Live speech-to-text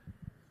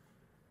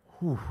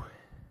Whew.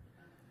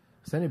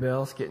 Is anybody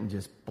else getting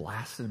just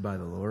blasted by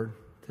the Lord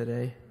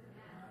today?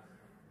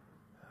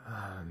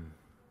 I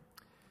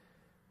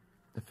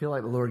feel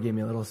like the Lord gave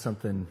me a little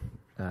something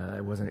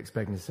I wasn't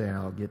expecting to say, and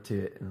I'll get to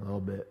it in a little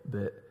bit.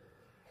 But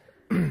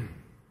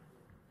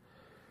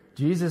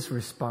Jesus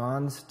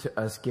responds to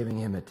us giving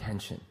him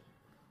attention.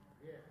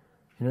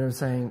 You know what I'm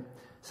saying?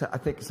 So I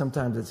think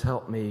sometimes it's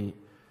helped me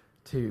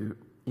to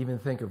even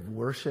think of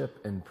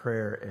worship and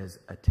prayer as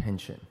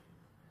attention.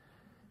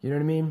 You know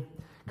what I mean?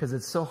 Because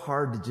it's so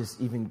hard to just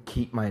even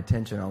keep my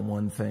attention on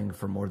one thing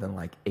for more than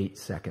like 8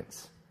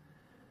 seconds.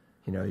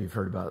 You know, you've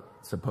heard about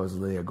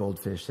supposedly a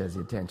goldfish has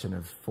the attention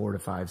of 4 to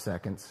 5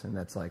 seconds, and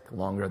that's like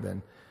longer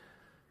than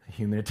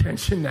human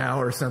attention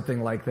now or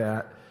something like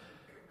that.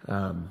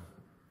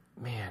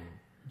 Man,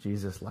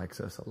 Jesus likes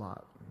us a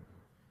lot.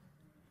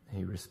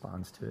 He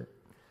responds to it.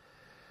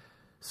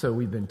 So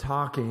we've been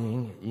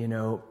talking, you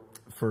know,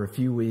 for a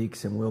few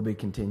weeks, and we'll be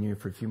continuing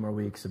for a few more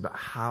weeks about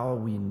how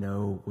we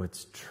know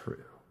what's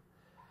true.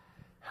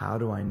 How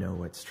do I know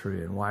what's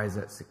true? And why is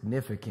that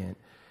significant?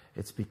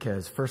 It's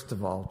because, first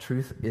of all,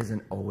 truth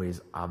isn't always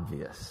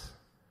obvious.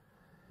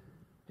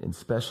 And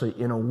especially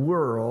in a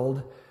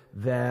world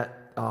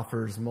that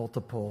offers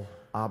multiple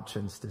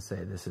options to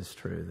say this is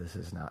true, this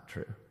is not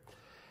true.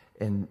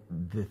 And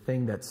the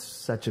thing that's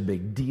such a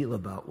big deal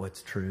about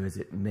what's true is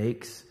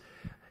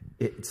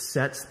it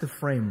sets the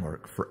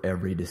framework for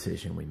every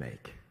decision we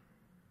make.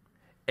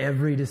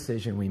 Every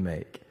decision we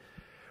make,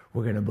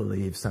 we're going to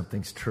believe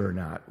something's true or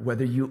not.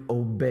 Whether you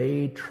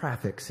obey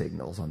traffic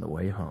signals on the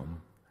way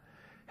home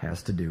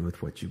has to do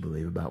with what you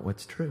believe about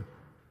what's true.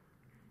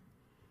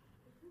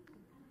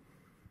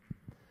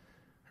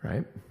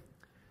 Right?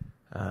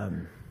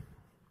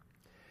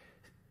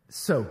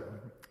 So,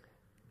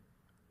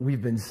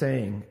 we've been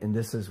saying, and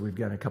we've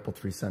got a couple,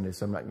 3 Sundays,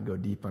 so I'm not going to go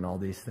deep on all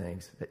these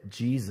things, that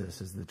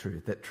Jesus is the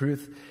truth. That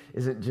truth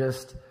isn't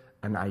just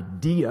an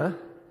idea,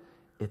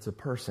 it's a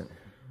person.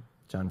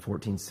 John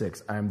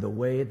 14:6, I am the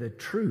way, the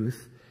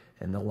truth,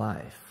 and the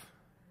life.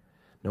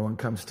 No one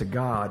comes to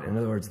God, in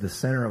other words, the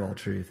center of all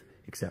truth,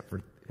 except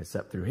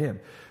through him.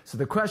 So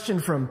the question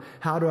from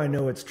how do I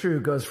know it's true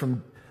goes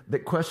from, the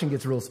question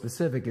gets real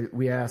specific.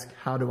 We ask,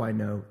 how do I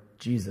know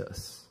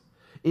Jesus?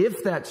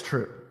 If that's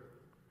true,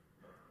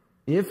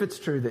 if it's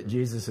true that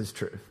Jesus is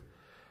truth,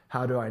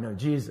 how do I know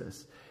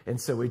Jesus? And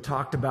so we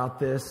talked about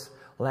this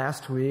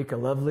last week, a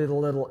lovely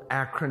little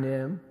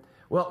acronym.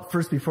 Well,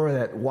 first before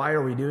that, why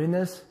are we doing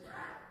this?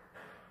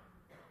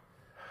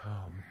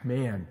 Oh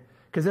man,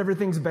 because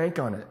everything's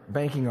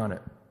banking on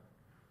it.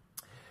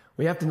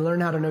 We have to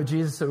learn how to know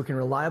Jesus so we can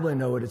reliably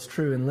know what is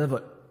true and live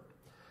it.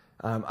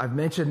 I've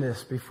mentioned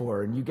this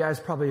before, and you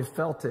guys probably have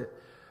felt it,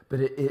 but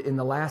in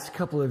the last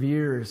couple of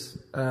years,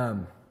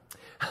 a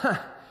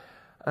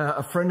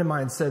friend of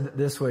mine said it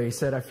this way. He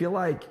said, I feel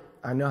like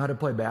I know how to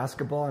play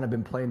basketball, and I've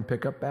been playing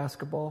pickup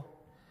basketball.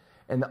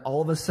 And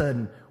all of a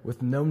sudden,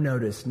 with no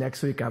notice,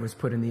 next week I was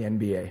put in the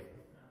NBA.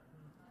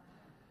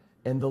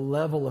 And the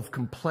level of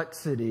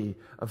complexity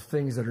of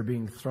things that are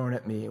being thrown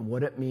at me and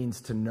what it means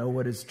to know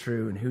what is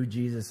true and who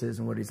Jesus is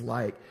and what he's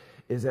like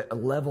is at a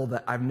level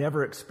that I've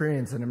never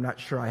experienced, and I'm not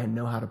sure I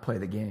know how to play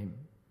the game.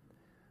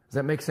 Does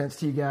that make sense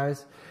to you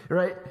guys?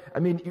 Right? I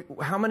mean,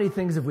 how many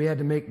things have we had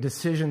to make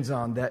decisions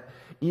on that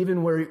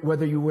even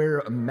whether you wear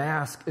a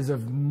mask is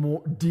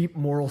of deep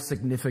moral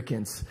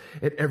significance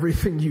at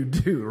everything you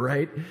do,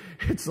 right?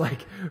 It's like,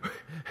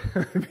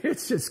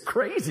 it's just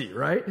crazy,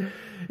 right? You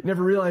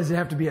never realized you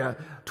have to be a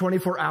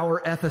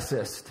 24-hour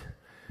ethicist.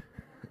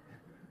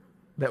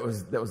 That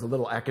was a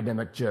little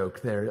academic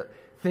joke there.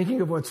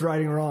 Thinking of what's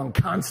right and wrong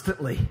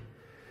constantly,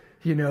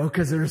 you know,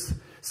 because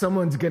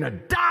someone's going to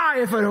die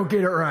if I don't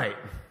get it right.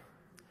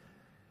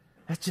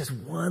 That's just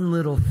one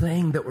little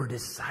thing that we're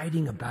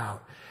deciding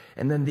about.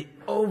 And then the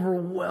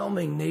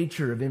overwhelming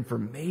nature of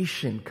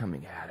information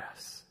coming at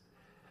us.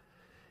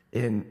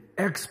 And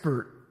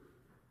expert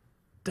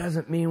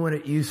doesn't mean what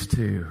it used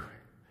to.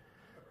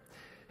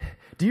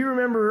 Do you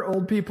remember,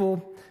 old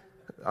people,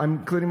 I'm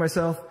including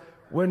myself,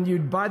 when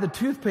you'd buy the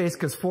toothpaste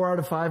because 4 out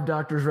of 5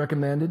 doctors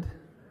recommended?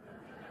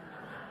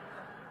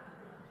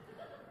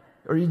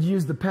 Or you'd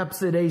use the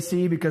Pepsid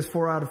AC because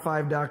 4 out of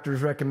 5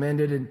 doctors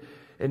recommended,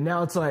 and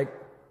now it's like,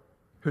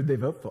 who'd they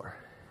vote for?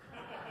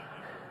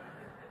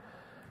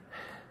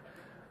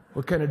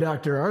 What kind of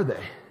doctor are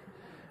they?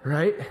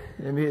 Right?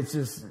 I mean, it's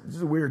just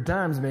weird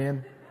times,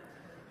 man.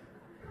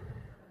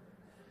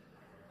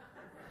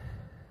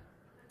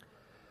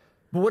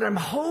 But what I'm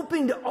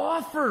hoping to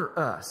offer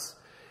us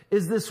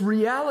is this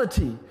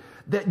reality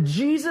that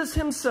Jesus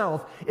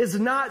himself is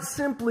not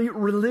simply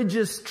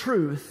religious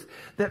truth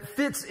that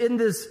fits in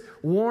this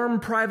warm,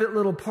 private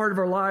little part of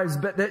our lives,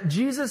 but that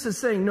Jesus is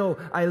saying, no,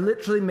 I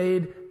literally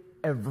made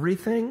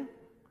everything.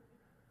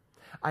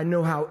 I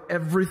know how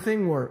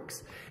everything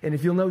works. And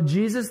if you'll know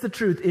Jesus the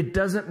truth, it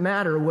doesn't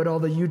matter what all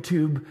the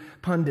YouTube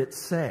pundits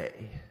say.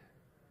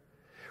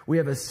 We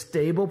have a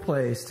stable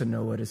place to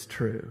know what is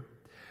true.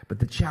 But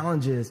the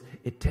challenge is,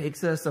 it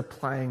takes us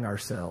applying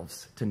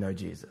ourselves to know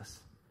Jesus.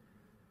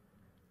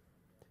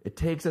 It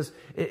takes us,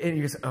 and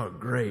you say, oh,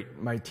 great.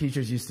 My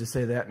teachers used to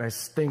say that, and I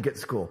stink at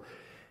school.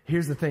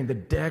 Here's the thing. The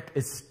deck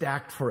is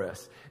stacked for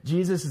us.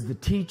 Jesus is the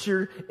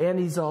teacher, and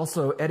he's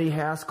also Eddie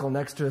Haskell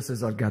next to us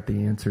says, I've got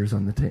the answers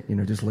on the tape.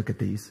 Just look at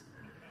these.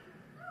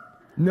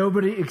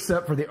 Nobody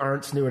except for the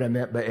Arnts knew what I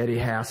meant by Eddie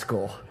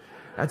Haskell.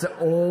 That's an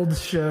old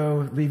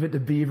show. Leave It to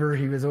Beaver.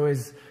 He was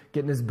always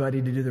getting his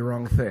buddy to do the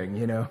wrong thing,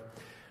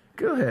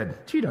 Go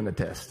ahead. Cheat on the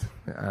test.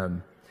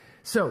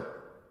 So,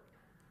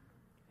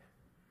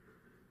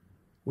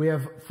 we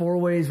have 4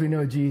 ways we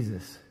know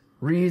Jesus.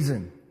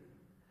 Reason.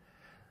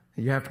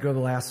 You have to go to the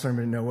last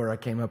sermon to know where I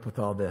came up with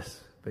all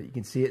this, but you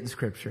can see it in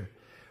Scripture.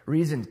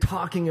 Reason,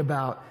 talking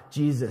about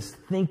Jesus,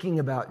 thinking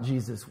about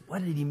Jesus.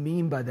 What did he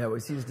mean by that? We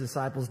see his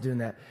disciples doing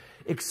that.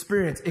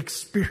 Experience,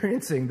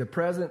 experiencing the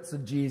presence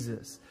of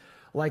Jesus,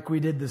 like we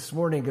did this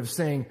morning of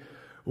saying,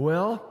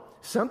 well,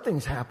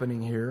 something's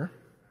happening here.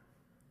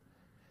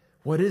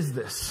 What is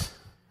this?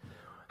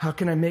 How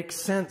can I make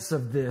sense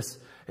of this?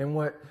 And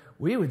what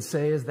we would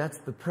say is that's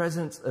the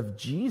presence of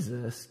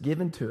Jesus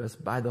given to us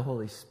by the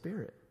Holy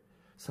Spirit.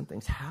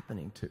 Something's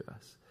happening to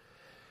us.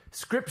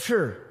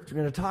 Scripture, which we're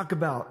going to talk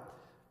about,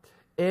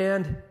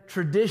 and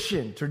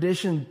tradition.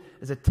 Tradition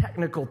is a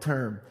technical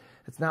term.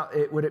 It's not,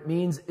 what it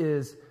means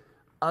is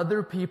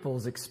other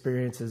people's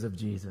experiences of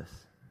Jesus.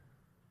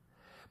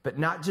 But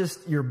not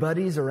just your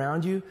buddies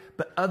around you,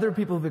 but other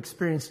people who've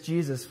experienced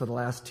Jesus for the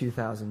last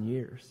 2,000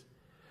 years.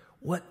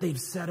 What they've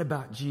said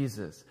about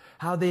Jesus,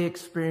 how they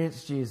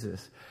experienced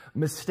Jesus,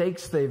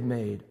 mistakes they've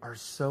made are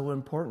so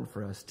important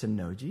for us to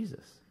know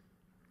Jesus.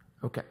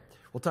 Okay,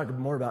 we'll talk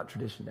more about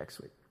tradition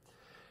next week.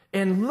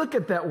 And look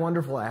at that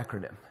wonderful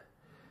acronym.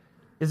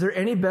 Is there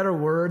any better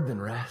word than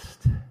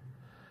rest?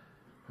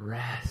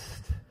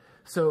 Rest.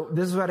 So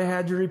this is what I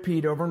had you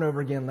repeat over and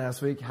over again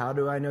last week. How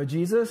do I know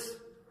Jesus?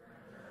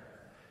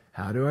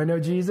 How do I know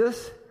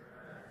Jesus?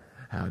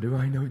 How do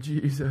I know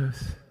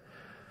Jesus?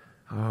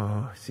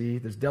 Oh, see,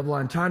 there's double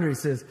entendre. He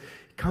says,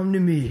 come to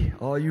me,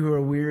 all you who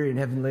are weary and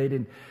heavy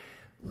laden.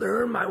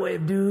 Learn my way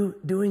of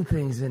doing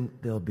things, and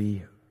there'll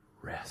be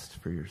rest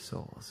for your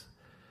souls.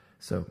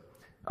 So,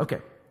 okay.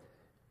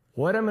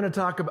 What I'm going to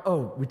talk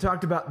about, we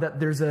talked about that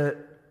there's I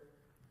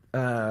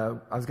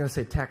was going to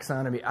say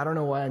taxonomy. I don't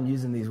know why I'm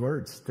using these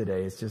words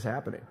today. It's just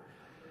happening.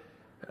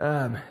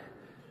 They're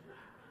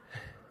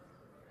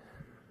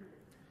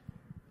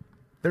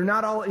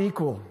not all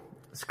equal.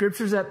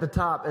 Scripture's at the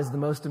top as the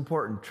most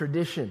important.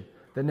 Tradition,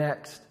 the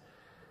next.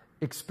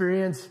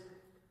 Experience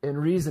and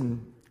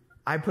reason,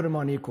 I put them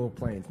on equal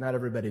planes. Not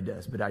everybody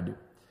does, but I do.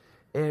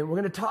 And we're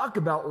going to talk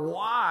about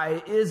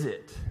why is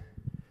it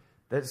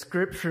that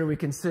Scripture we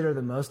consider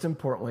the most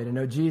important way to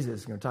know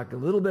Jesus. We're going to talk a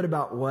little bit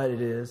about what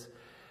it is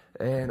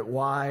and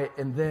why,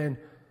 and then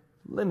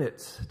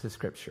limits to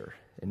Scripture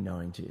in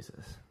knowing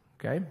Jesus.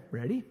 Okay,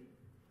 ready?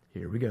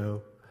 Here we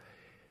go.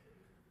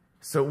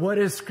 So what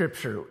is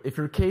Scripture?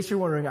 In case you're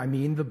wondering, I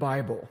mean the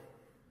Bible.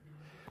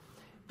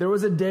 There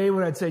was a day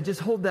when I'd say, just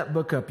hold that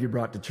book up you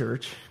brought to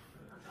church.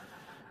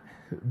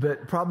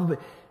 But probably,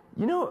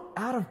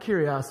 out of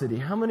curiosity,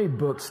 how many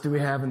books do we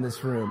have in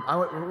this room? I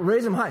would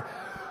raise them high.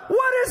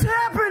 What is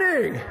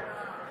happening?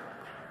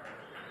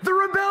 The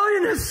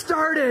rebellion has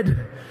started.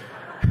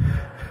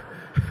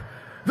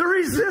 The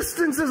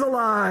resistance is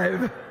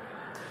alive.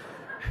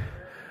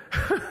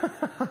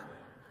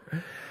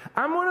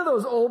 I'm one of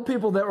those old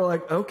people that were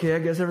like, okay, I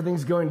guess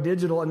everything's going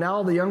digital. And now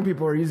all the young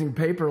people are using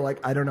paper.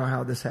 Like, I don't know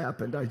how this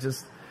happened. I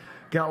just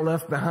got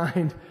left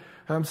behind.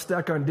 I'm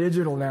stuck on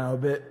digital now.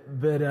 But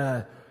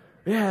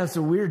yeah, it's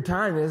a weird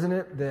time, isn't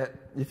it? That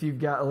if you've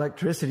got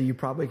electricity, you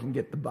probably can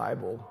get the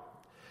Bible.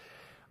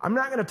 I'm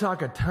not going to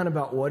talk a ton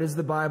about what is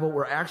the Bible.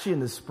 We're actually in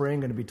the spring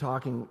going to be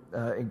talking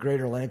in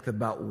greater length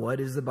about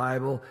what is the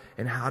Bible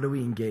and how do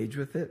we engage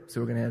with it.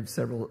 So we're going to have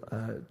several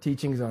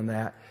teachings on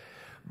that.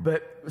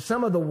 But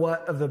some of the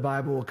what of the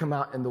Bible will come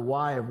out in the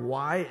why of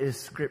why is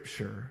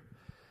Scripture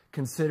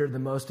considered the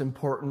most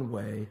important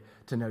way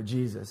to know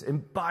Jesus.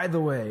 And by the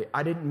way,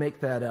 I didn't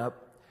make that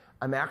up.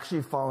 I'm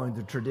actually following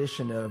the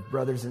tradition of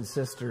brothers and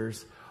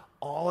sisters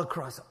all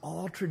across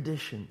all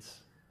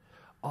traditions,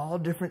 all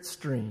different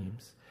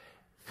streams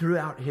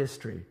throughout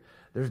history.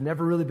 There's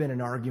never really been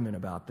an argument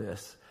about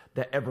this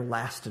that ever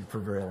lasted for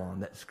very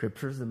long, that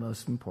Scripture is the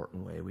most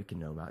important way we can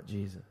know about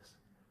Jesus.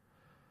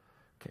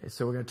 Okay,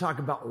 so we're going to talk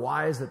about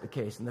why is that the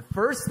case. And the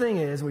first thing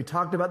is, we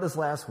talked about this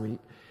last week,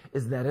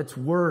 is that it's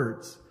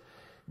words.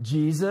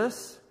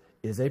 Jesus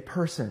is a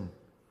person.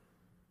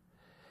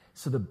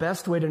 So the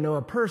best way to know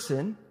a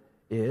person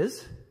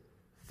is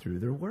through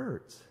their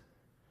words,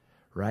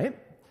 right?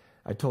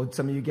 I told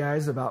some of you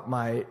guys about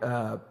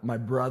my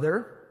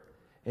brother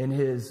and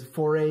his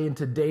foray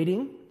into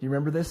dating. Do you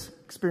remember this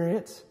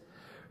experience?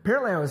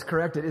 Apparently I was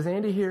corrected. Is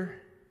Andy here?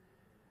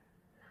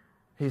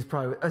 He's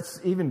probably,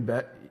 it's even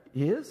better.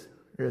 He is?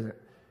 Or isn't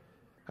it?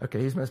 Okay,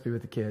 he must be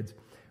with the kids.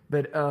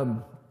 But,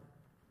 the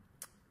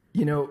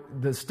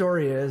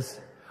story is,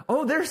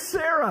 oh, there's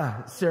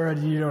Sarah. Sarah,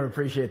 you don't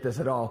appreciate this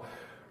at all.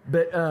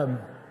 But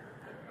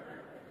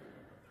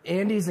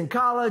Andy's in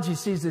college. He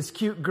sees this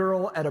cute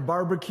girl at a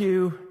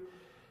barbecue.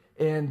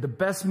 And the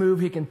best move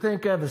he can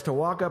think of is to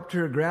walk up to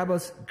her, grab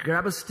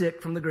a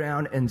stick from the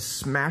ground and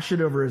smash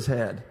it over his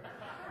head.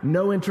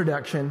 No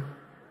introduction.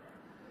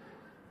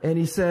 And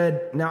he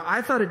said, now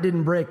I thought it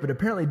didn't break, but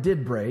apparently it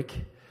did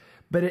break.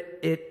 But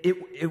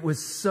it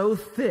was so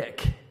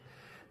thick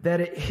that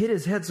it hit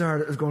his head so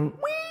hard it was going,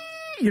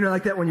 whee! You know,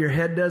 like that when your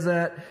head does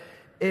that.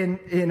 And,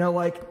 you know,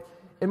 like,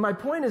 and my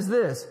point is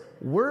this,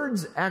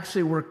 words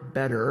actually work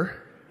better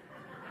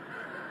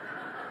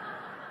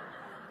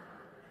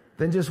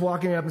than just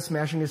walking up and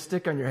smashing a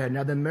stick on your head.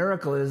 Now, the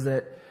miracle is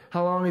that,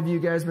 how long have you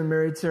guys been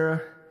married,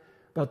 Sarah?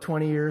 About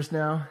 20 years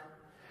now?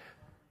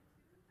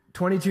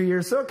 22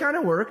 years. So it kind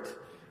of worked.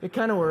 It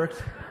kind of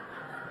worked.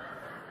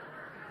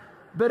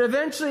 But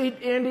eventually,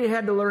 Andy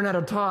had to learn how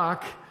to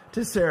talk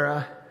to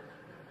Sarah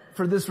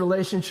for this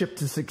relationship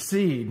to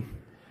succeed.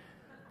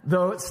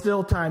 Though it's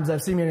still times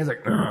I've seen him and he's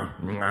like,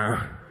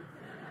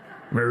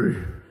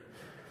 Mary.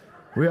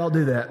 We all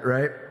do that,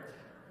 right?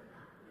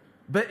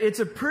 But it's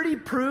a pretty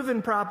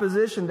proven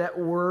proposition that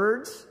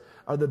words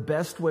are the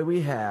best way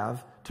we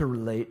have to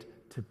relate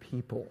to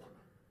people.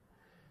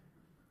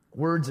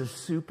 Words are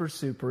super,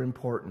 super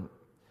important.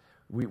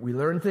 We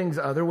learn things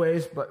other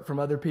ways, but from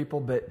other people,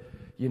 but,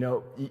 you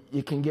know,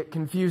 it can get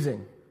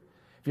confusing.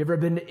 If you've ever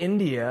been to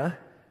India,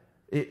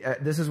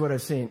 this is what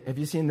I've seen. Have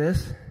you seen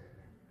this?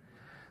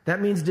 That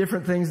means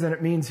different things than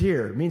it means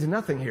here. It means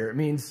nothing here. It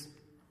means,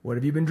 what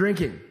have you been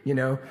drinking? You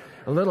know,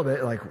 a little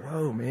bit like,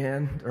 whoa,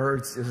 man. Or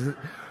did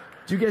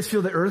you guys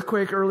feel the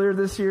earthquake earlier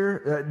this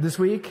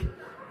week?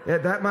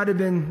 That might have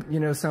been, you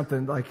know,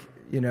 something like,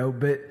 you know,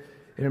 but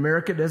in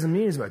America it doesn't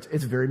mean as much.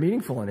 It's very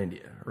meaningful in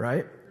India,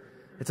 right?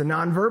 It's a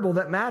nonverbal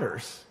that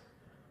matters.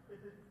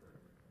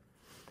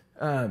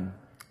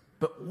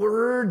 But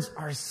words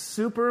are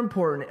super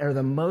important, are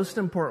the most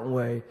important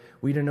way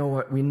we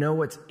know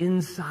what's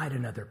inside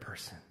another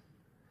person.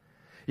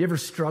 You ever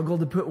struggle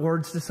to put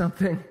words to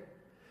something?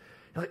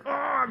 You're like, oh,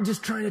 I'm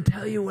just trying to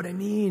tell you what I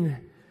mean.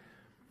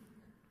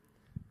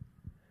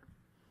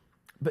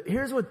 But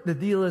here's what the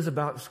deal is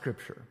about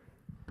Scripture.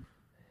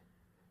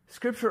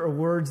 Scripture are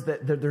words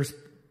that there's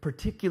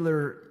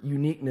particular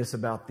uniqueness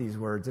about these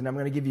words, and I'm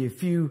going to give you a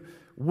few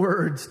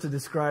words to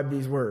describe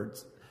these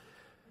words.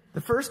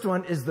 The first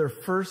one is their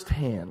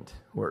first-hand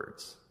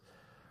words.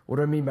 What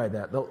do I mean by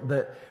that?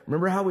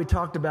 Remember how we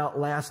talked about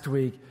last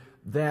week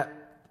that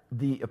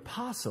the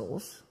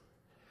apostles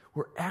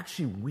were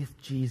actually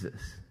with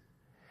Jesus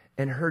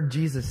and heard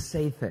Jesus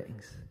say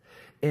things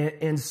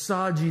and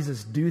saw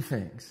Jesus do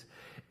things.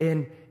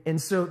 And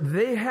so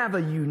they have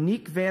a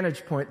unique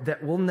vantage point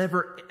that we'll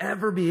never,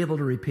 ever be able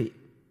to repeat.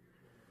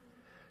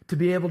 To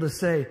be able to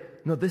say,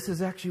 no, this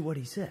is actually what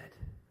he said.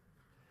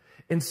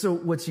 And so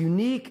what's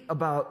unique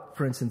about,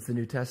 for instance, the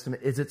New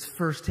Testament is it's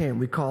firsthand.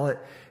 We call it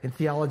in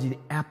theology the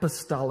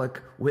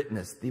apostolic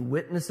witness, the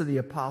witness of the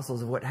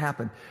apostles of what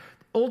happened.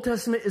 Old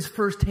Testament is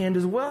firsthand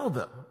as well,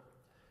 though.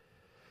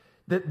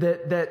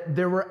 That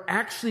there were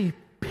actually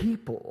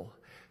people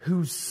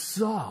who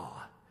saw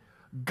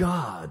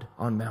God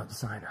on Mount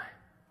Sinai,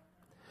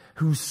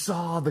 who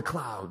saw the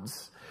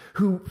clouds,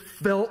 who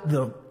felt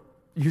the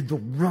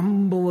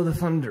rumble of the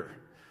thunder.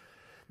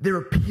 There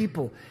are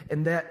people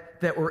and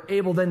that were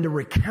able then to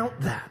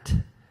recount that.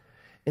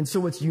 And so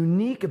what's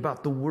unique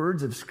about the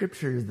words of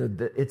Scripture is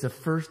that it's a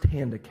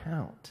first-hand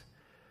account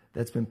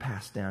that's been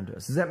passed down to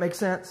us. Does that make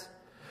sense?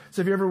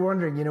 So if you're ever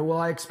wondering, you know, well,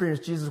 I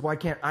experienced Jesus, why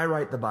can't I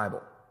write the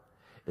Bible?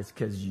 It's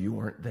because you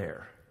weren't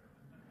there.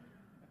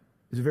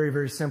 It's very,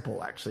 very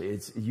simple, actually.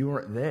 You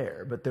weren't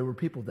there, but there were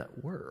people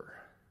that were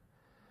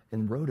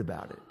and wrote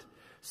about it.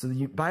 So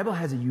the Bible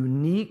has a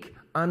unique,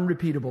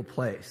 unrepeatable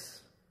place.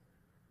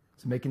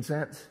 Is it making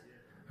sense?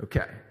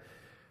 Okay.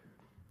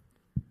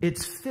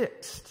 It's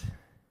fixed.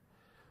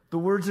 The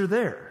words are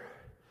there.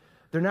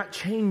 They're not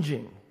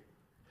changing.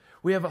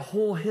 We have a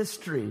whole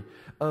history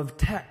of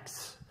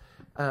texts.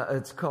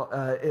 It's called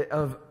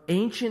of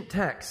ancient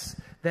texts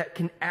that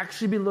can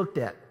actually be looked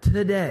at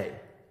today.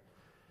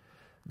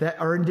 That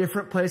are in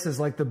different places,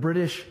 like the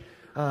British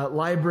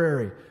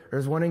Library.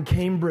 There's one in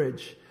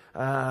Cambridge.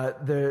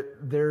 Where's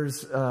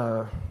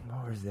the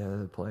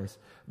other place?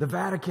 The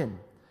Vatican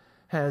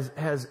has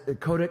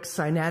Codex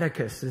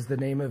Sinaiticus is the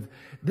name of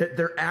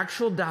they're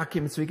actual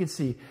documents we can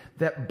see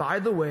that, by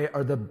the way,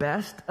 are the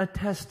best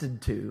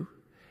attested to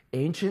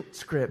ancient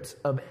scripts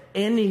of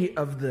any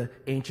of the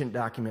ancient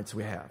documents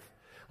we have.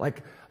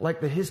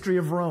 Like the history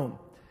of Rome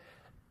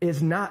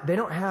is not, they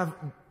don't have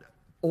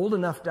old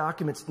enough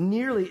documents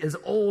nearly as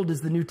old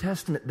as the New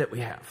Testament that we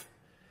have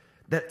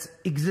that's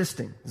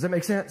existing. Does that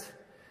make sense?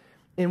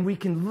 And we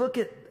can look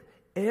at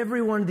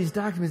every one of these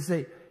documents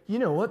and say, you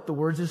know what? The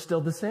words are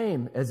still the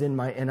same as in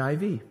my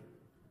NIV.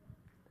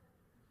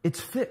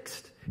 It's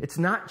fixed. It's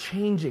not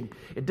changing.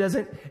 It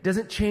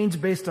doesn't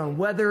change based on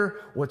whether,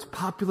 what's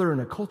popular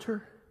in a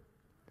culture.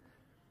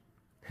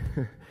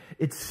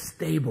 It's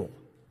stable.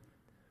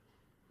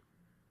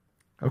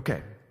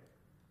 Okay.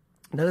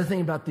 Another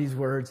thing about these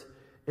words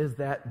is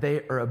that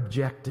they are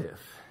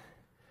objective.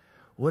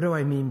 What do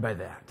I mean by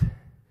that?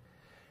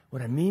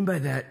 What I mean by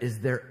that is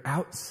they're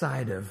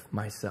outside of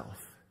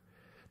myself.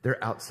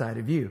 They're outside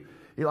of you.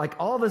 Like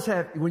all of us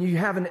have, when you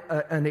have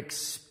an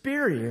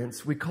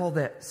experience, we call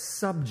that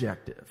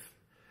subjective,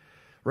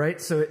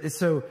 right?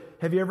 So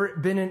have you ever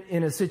been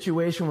in a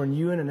situation when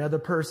you and another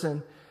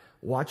person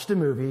watched a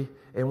movie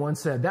and one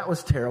said, that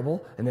was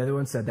terrible, and the other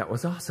one said, that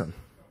was awesome?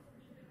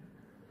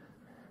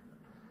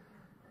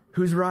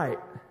 Who's right?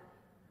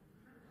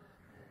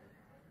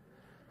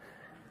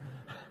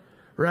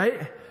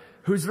 Right?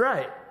 Who's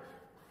right?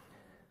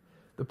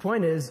 The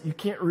point is, you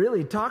can't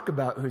really talk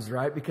about who's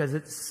right because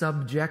it's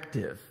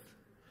subjective.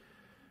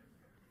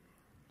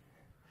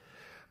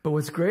 But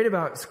what's great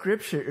about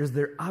Scripture is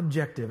they're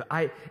objective.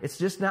 It's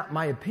just not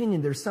my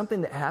opinion. There's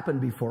something that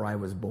happened before I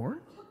was born,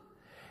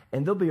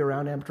 and they'll be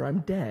around after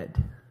I'm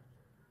dead.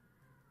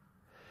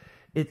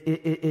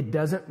 It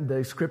doesn't,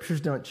 the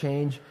Scriptures don't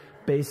change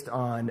based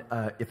on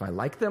if I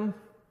like them,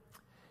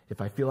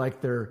 if I feel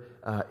like they're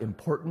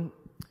important.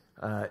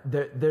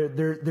 They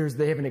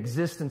have an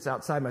existence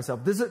outside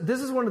myself. This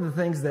is one of the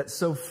things that's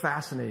so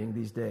fascinating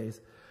these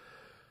days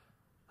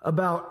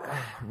about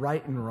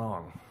right and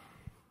wrong.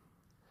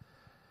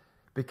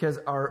 Because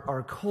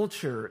our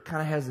culture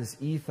kind of has this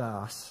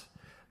ethos,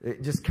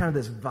 just kind of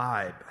this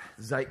vibe,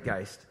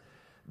 zeitgeist,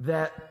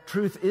 that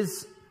truth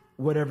is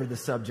whatever the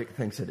subject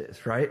thinks it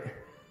is, right?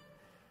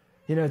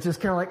 You know, it's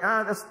just kind of like,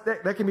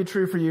 that can be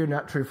true for you,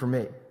 not true for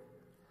me.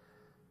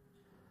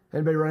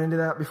 Anybody run into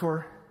that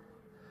before?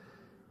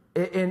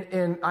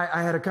 And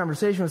I had a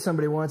conversation with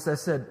somebody once that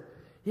said,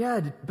 yeah,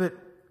 but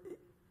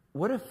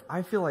what if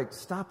I feel like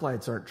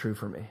stoplights aren't true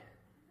for me?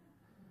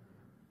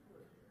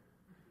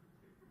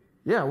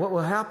 Yeah, what will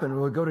happen?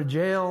 We'll go to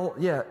jail.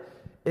 Yeah.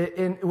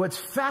 And what's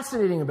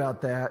fascinating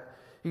about that,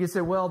 you can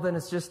say, well, then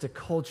it's just a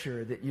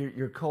culture that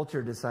your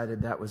culture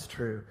decided that was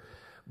true.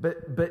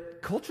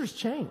 But cultures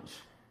change.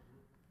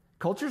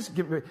 Cultures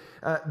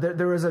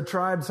there was a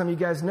tribe, some of you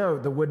guys know,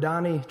 the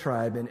Waodani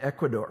tribe in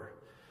Ecuador.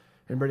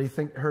 Anybody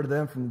heard of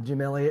them from the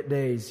Jim Elliot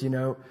days? You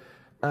know,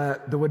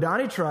 the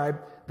Waodani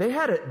tribe, they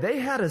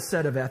had a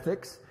set of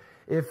ethics.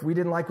 If we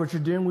didn't like what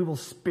you're doing, we will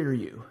spear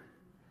you.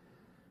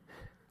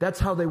 That's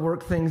how they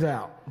work things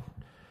out.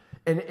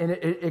 And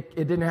it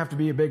didn't have to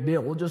be a big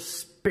deal. We'll just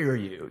spear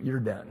you. You're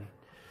done.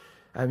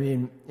 I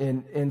mean,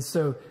 and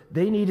so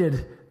they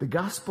needed, the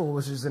gospel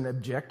was just an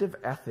objective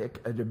ethic,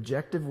 an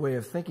objective way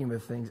of thinking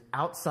of things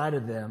outside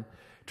of them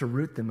to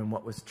root them in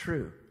what was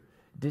true.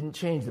 Didn't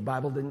change. The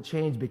Bible didn't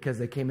change because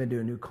they came into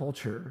a new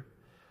culture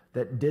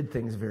that did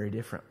things very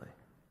differently.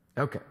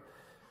 Okay.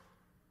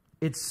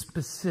 It's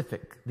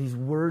specific. These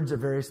words are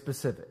very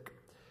specific.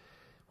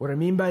 What I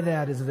mean by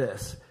that is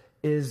this,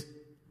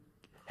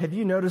 have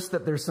you noticed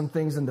that there's some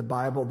things in the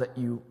Bible that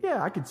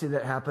I could see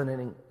that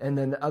happening, and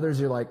then the others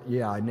you're like,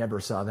 yeah, I never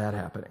saw that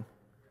happening.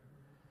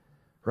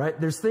 Right?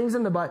 There's things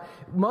in the Bible.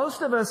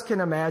 Most of us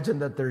can imagine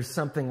that there's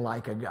something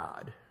like a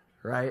God,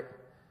 right?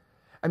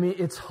 I mean,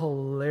 it's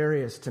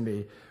hilarious to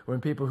me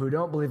when people who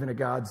don't believe in a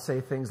God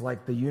say things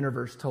like, the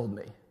universe told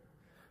me.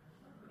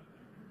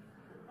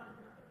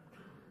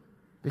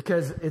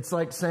 Because it's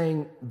like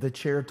saying, the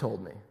chair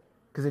told me.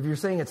 Because if you're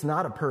saying it's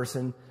not a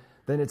person,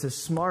 then it's as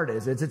smart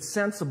as, it's as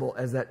sensible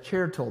as that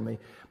chair told me.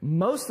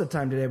 Most of the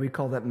time today, we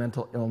call that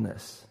mental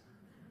illness.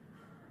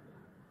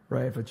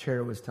 Right? If a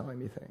chair was telling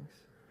me things.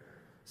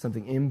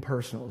 Something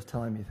impersonal was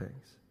telling me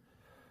things.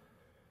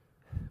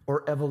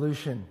 Or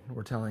evolution,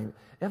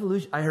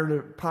 evolution. I heard a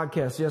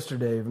podcast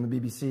yesterday from the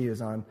BBC. It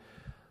was on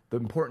the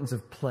importance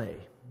of play.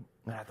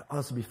 And I thought, oh,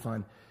 this would be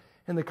fun.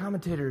 And the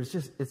commentator it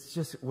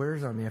just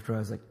wears on me after I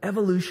was like,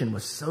 evolution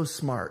was so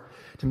smart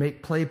to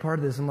make play part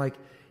of this. I'm like,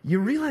 you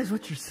realize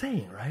what you're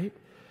saying, right?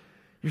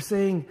 You're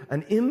saying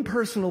an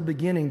impersonal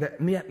beginning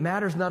that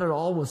matters not at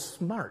all was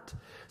smart.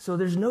 So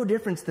there's no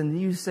difference than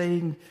you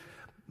saying,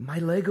 my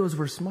Legos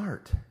were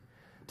smart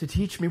to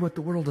teach me what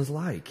the world is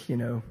like, you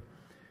know.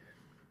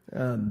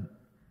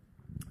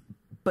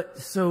 But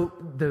so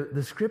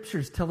the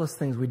Scriptures tell us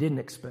things we didn't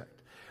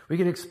expect. We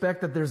could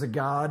expect that there's a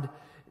God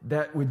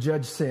that would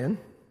judge sin,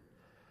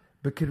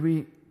 but could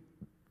we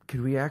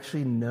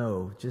actually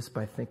know just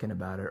by thinking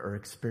about it or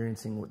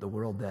experiencing the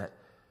world that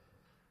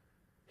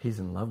He's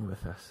in love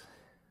with us?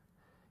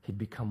 He'd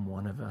become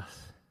one of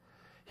us.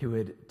 He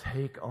would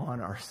take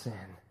on our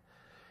sin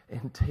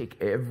and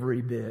take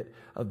every bit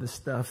of the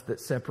stuff that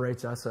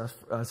separates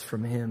us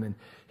from Him. And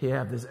He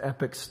had this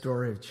epic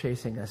story of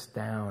chasing us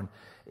down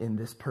in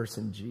this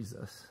person,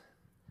 Jesus.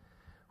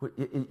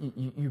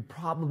 You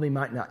probably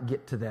might not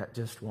get to that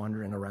just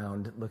wandering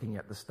around looking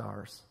at the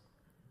stars.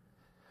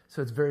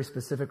 So it's very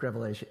specific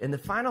revelation. And the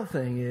final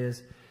thing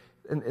is,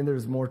 and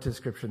there's more to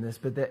Scripture than this,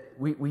 but that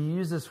we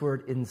use this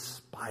word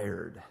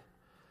inspired.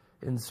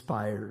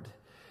 Inspired.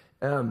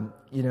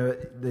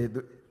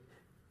 The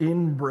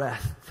in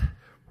breath,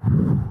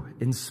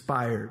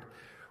 inspired.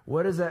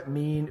 What does that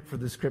mean for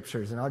the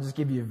Scriptures? And I'll just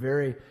give you a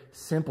very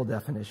simple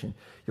definition.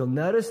 You'll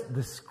notice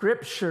the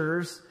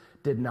Scriptures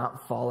did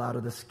not fall out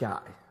of the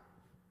sky.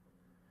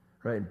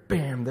 Right?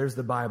 Bam, there's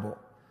the Bible.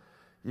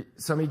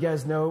 Some of you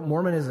guys know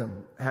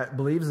Mormonism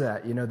believes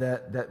that,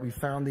 that we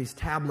found these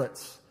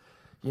tablets,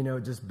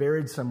 just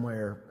buried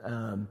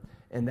somewhere.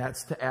 And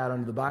that's to add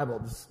onto the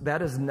Bible.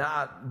 That is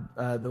not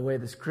the way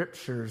the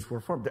scriptures were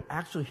formed. They're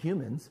actually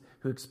humans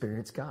who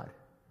experienced God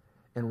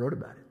and wrote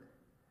about it.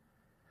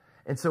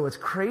 And so what's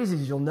crazy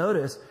is you'll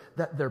notice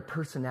that their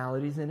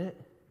personality's in it.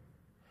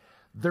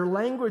 Their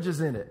language is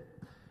in it.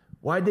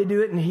 Why'd they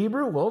do it in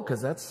Hebrew? Well,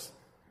 because that's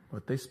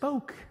what they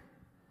spoke.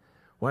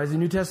 Why is the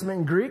New Testament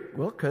in Greek?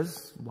 Well,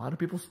 because a lot of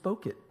people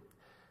spoke it.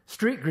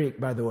 Street Greek,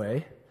 by the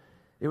way,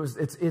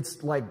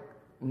 it's like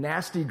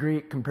nasty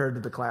Greek compared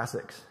to the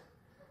classics.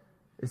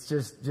 It's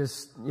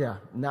just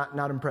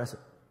not impressive.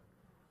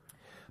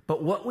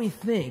 But what we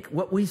think,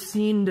 what we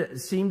seem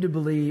to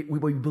believe,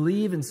 what we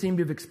believe and seem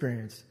to have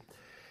experienced,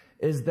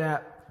 is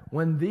that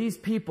when these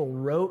people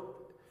wrote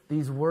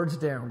these words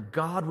down,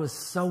 God was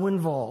so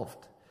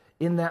involved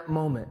in that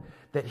moment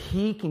that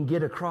he can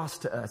get across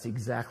to us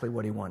exactly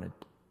what he wanted.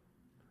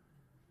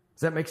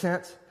 Does that make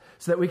sense?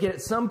 So that we can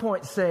at some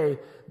point say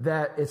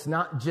that it's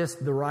not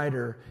just the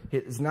writer,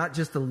 it's not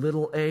just a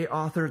little a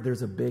author,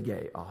 there's a big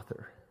A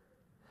author.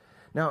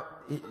 Now,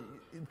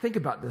 think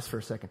about this for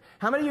a second.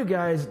 How many of you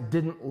guys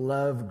didn't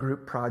love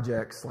group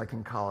projects like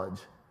in college?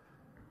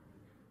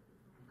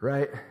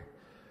 Right?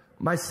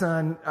 My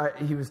son,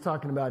 he was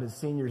talking about his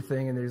senior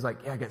thing, and he's like,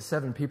 yeah, I got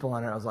 7 people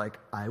on it. I was like,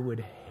 I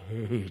would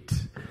hate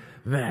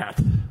that.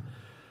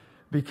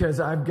 Because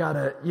I've got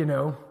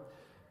to,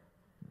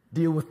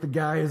 deal with the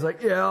guy who's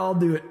like, yeah, I'll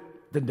do it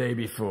the day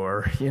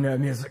before.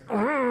 It's like,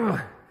 ugh.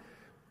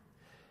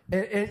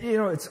 And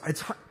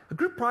it's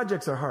group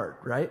projects are hard,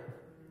 right?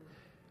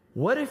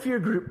 What if your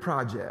group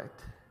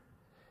project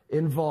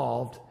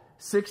involved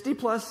 60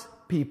 plus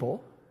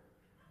people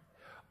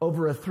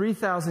over a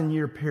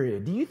 3,000-year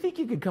period? Do you think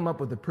you could come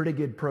up with a pretty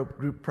good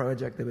group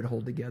project that would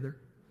hold together?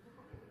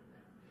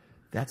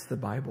 That's the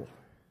Bible.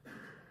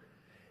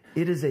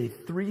 It is a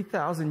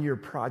 3,000-year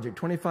project,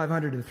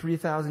 2,500 to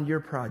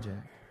 3,000-year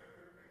project.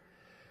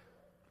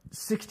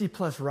 60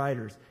 plus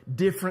writers,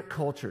 different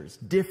cultures,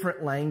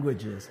 different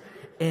languages,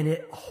 and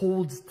it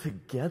holds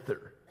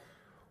together.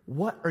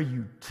 What are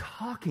you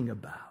talking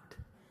about?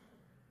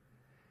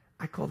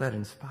 I call that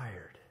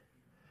inspired.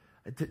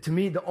 To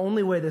me, the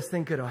only way this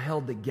thing could have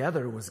held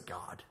together was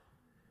God.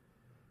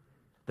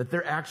 That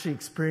they're actually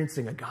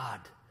experiencing a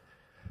God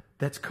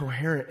that's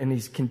coherent, and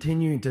he's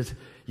continuing to, it's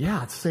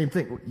the same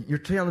thing. You're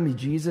telling me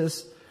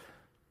Jesus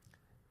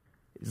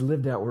has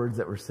lived out words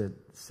that were said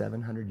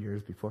 700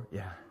 years before?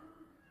 Yeah.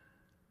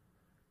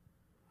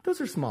 Those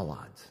are small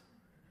odds.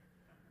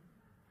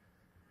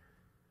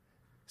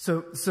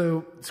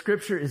 So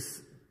Scripture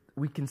is,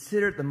 we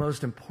consider it the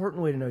most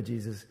important way to know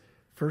Jesus,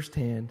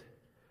 firsthand,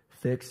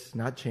 fixed,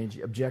 not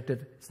changing,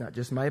 objective. It's not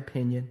just my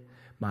opinion,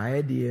 my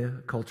idea,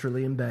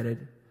 culturally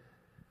embedded,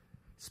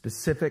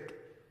 specific,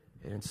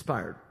 and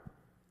inspired.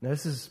 Now,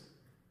 this is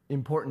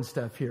important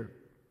stuff here.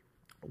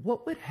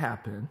 What would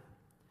happen,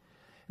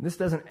 and this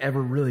doesn't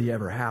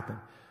ever happen,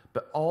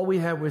 but all we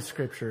have with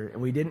Scripture,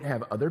 and we didn't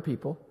have other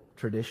people,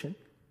 tradition,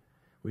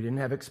 we didn't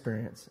have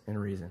experience and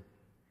reason.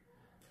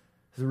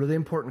 This is a really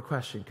important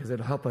question because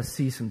it'll help us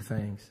see some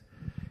things.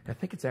 I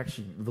think it's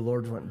actually the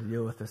Lord's wanting to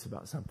deal with us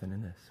about something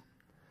in this.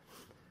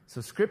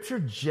 So Scripture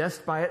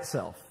just by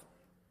itself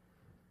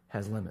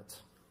has limits.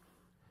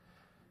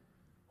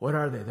 What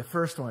are they? The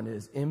first one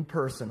is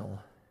impersonal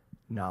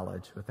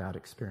knowledge without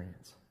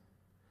experience.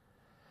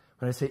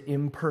 When I say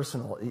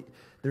impersonal,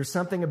 there's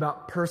something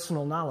about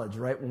personal knowledge,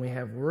 right? When we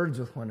have words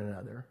with one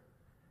another,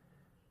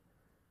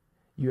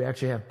 you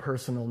actually have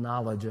personal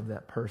knowledge of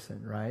that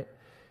person, right?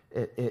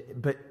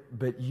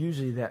 But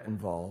usually that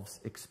involves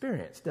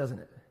experience, doesn't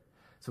it?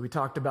 So we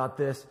talked about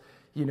this.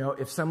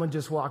 If someone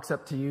just walks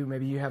up to you,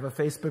 maybe you have a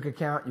Facebook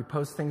account, you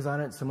post things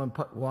on it, someone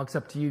walks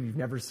up to you, you've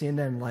never seen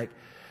them, like,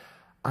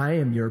 I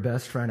am your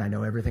best friend, I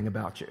know everything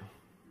about you.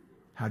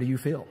 How do you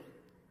feel?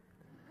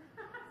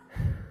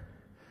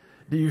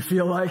 Do you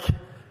feel like,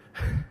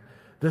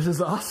 this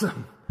is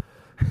awesome?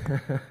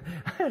 I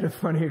had a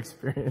funny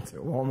experience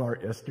at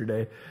Walmart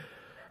yesterday.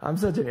 I'm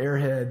such an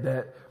airhead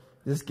that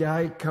this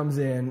guy comes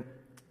in,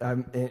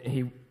 and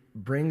he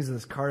brings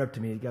this card up to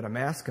me. He got a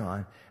mask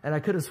on, and I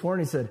could have sworn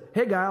he said,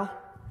 "Hey, Guile,"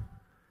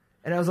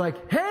 and I was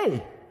like,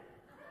 "Hey."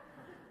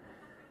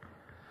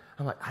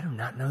 I'm like, I do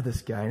not know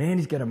this guy, and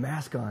Andy's got a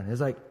mask on. I was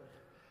like,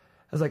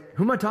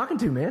 "Who am I talking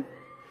to, man?"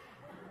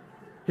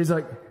 He's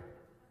like,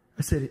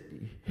 I said,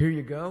 "Here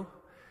you go."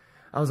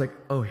 I was like,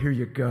 "Oh, here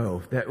you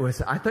go."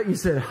 I thought you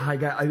said hi,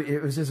 guy.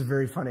 It was just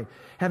very funny.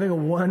 Having a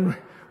one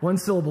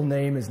syllable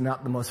name is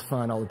not the most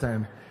fun all the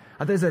time.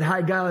 I thought he said,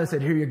 "Hi, Guile." I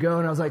said, "Here you go."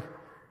 And I was like,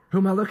 "Who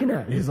am I looking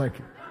at?" He's like,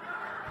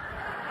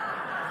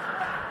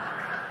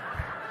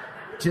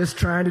 "Just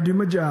trying to do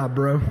my job,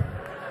 bro."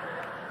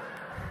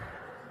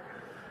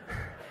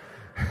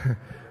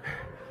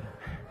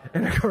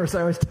 And of course,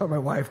 I always tell my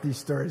wife these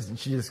stories, and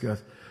she just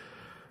goes,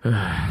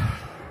 there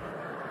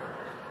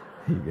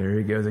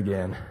he goes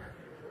again.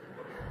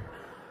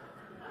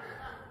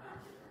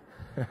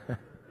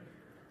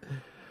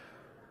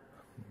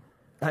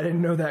 I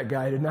didn't know that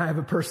guy. I did not have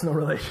a personal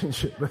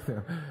relationship with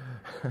him.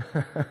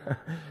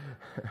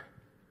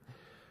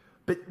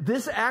 But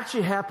this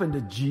actually happened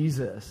to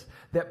Jesus,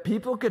 that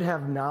people could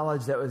have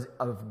knowledge that was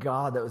of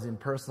God, that was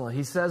impersonal.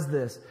 He says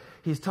this.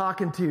 He's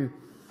talking to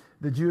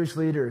the Jewish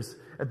leaders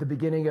at the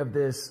beginning of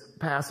this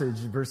passage,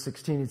 verse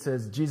 16. He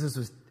says, Jesus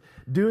was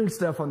doing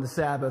stuff on the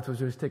Sabbath, which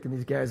was taking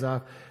these guys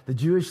off. The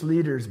Jewish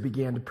leaders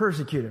began to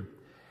persecute him.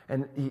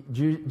 And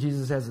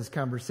Jesus has this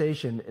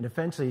conversation, and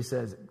eventually he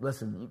says,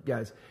 listen, you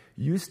guys,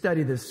 you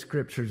study the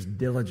scriptures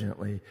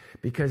diligently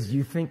because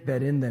you think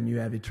that in them you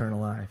have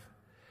eternal life.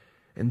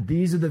 And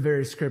these are the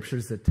very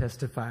scriptures that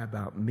testify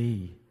about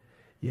me,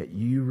 yet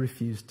you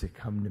refuse to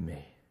come to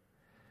me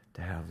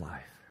to have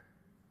life.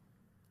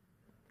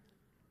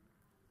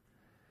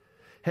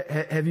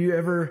 Have you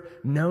ever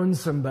known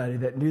somebody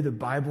that knew the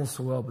Bible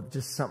so well, but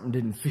just something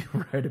didn't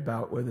feel right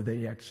about whether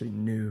they actually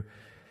knew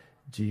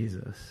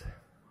Jesus?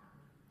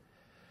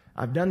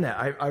 I've done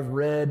that. I've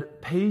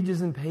read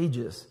pages and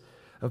pages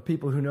of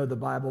people who know the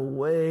Bible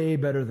way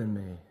better than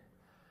me,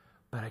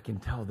 but I can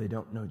tell they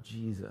don't know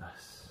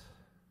Jesus.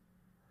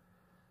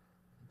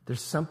 There's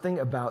something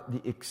about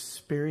the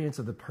experience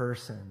of the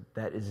person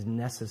that is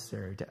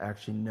necessary to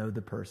actually know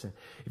the person.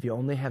 If you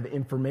only have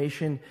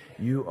information,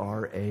 you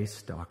are a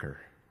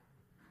stalker.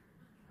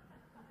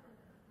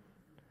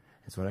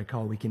 That's what I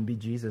call we can be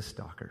Jesus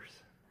stalkers.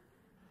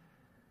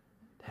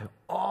 To have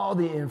all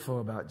the info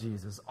about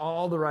Jesus,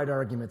 all the right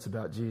arguments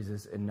about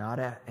Jesus, and not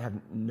have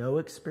no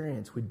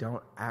experience. We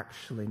don't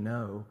actually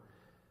know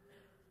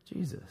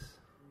Jesus.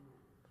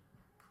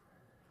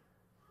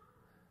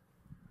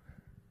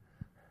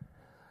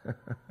 I'm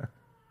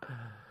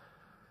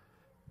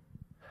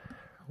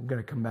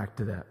going to come back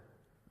to that.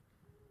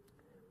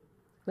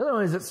 Another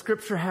one is that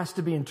Scripture has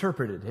to be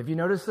interpreted. Have you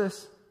noticed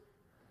this?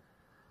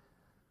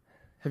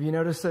 Have you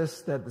noticed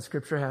this? That the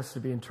Scripture has to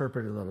be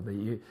interpreted a little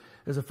bit.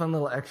 There's a fun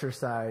little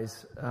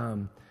exercise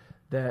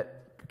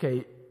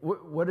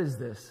what is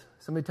this?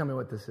 Somebody tell me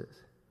what this is.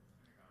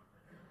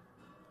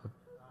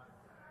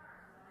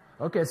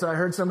 Okay, so I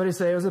heard somebody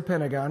say it was a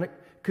pentagon. It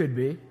could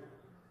be.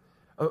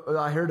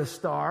 I heard a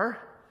star.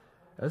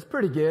 That's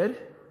pretty good.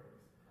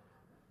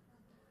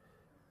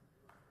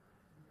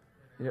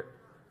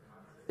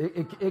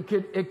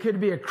 It could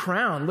be a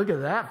crown. Look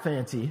at that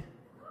fancy.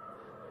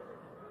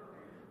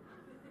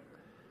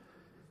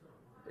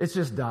 It's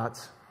just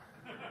dots.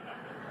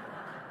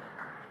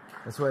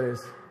 That's what it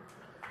is.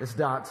 It's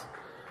dots.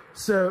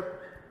 So,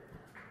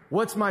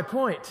 what's my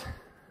point?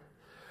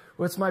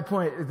 What's my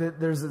point?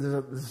 There's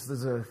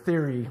a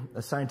theory,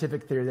 a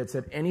scientific theory that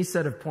said any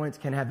set of points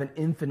can have an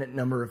infinite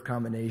number of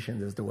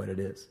combinations as to what it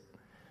is.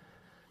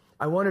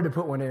 I wanted to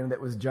put one in that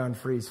was John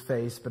Free's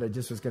face, but it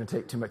just was going to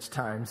take too much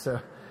time. So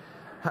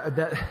I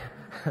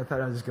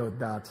thought I'd just go with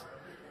dots.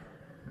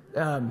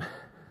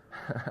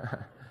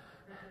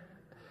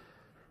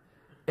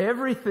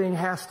 Everything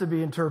has to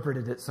be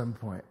interpreted at some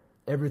point.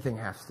 Everything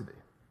has to be.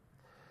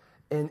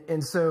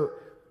 And so,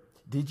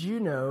 did you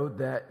know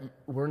that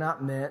we're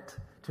not meant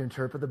to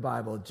interpret the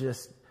Bible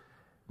just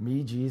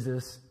me,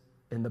 Jesus,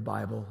 and the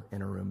Bible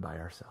in a room by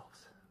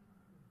ourselves?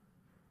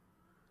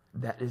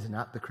 That is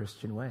not the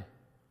Christian way.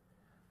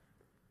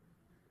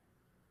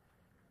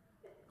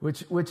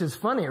 Which is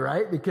funny,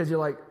 right? Because you're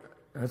like,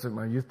 that's what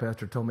my youth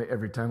pastor told me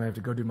every time I have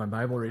to go do my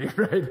Bible reading,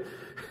 right?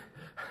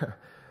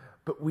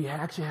 But we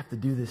actually have to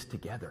do this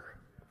together.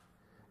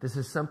 This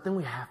is something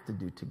we have to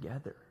do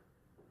together.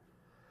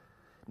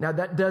 Now,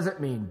 that doesn't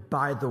mean,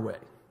 by the way,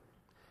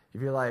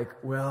 if you're like,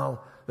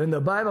 well, then the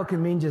Bible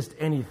can mean just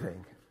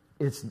anything.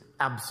 It's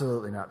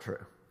absolutely not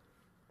true.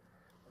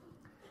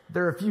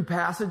 There are a few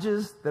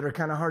passages that are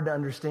kind of hard to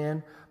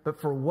understand, but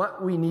for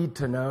what we need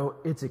to know,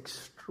 it's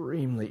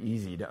extremely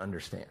easy to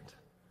understand.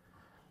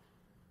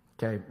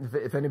 Okay,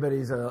 if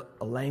anybody's a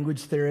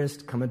language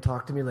theorist, come and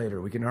talk to me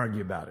later. We can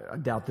argue about it. I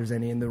doubt there's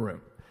any in the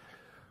room.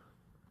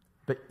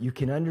 But you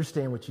can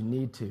understand what you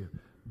need to.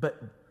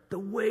 But the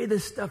way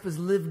this stuff is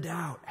lived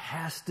out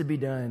has to be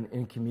done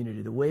in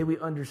community. The way we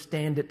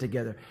understand it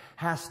together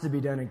has to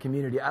be done in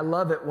community. I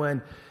love it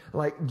when,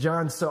 like,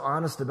 John's so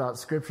honest about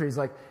Scripture. He's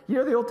like,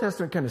 the Old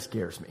Testament kind of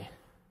scares me.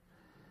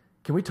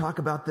 Can we talk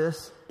about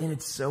this? And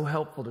it's so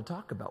helpful to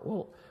talk about.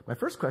 Well, my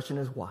first question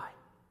is why?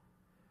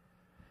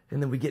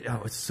 And then we get,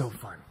 it's so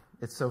fun.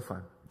 It's so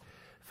fun.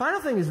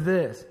 Final thing is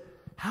this.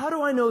 How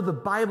do I know the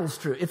Bible's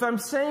true? If I'm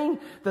saying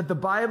that the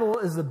Bible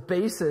is the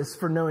basis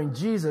for knowing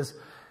Jesus,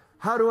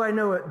 how do I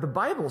know the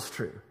Bible's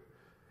true?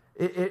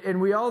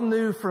 And we all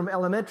knew from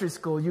elementary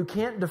school, you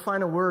can't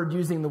define a word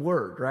using the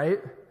word, right?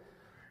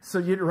 So,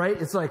 right?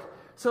 It's like,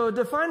 so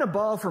define a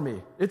ball for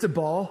me. It's a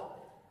ball.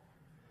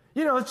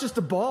 It's just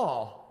a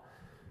ball.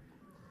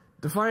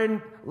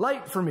 Define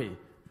light for me.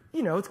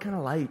 It's kind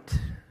of light.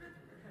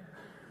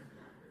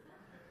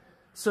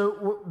 So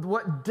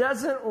what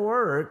doesn't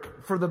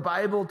work for the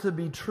Bible to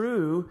be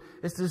true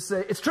is to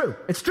say, it's true,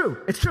 it's true,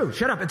 it's true,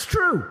 shut up, it's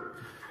true.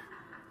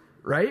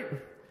 Right?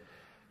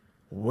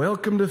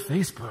 Welcome to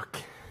Facebook.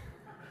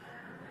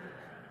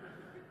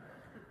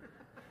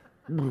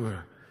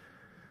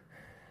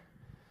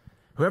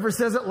 Whoever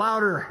says it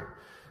louder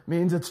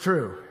means it's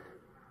true.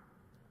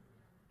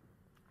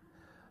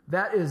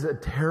 That is a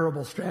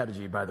terrible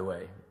strategy, by the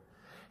way.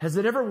 Has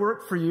it ever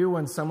worked for you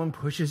when someone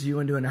pushes you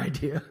into an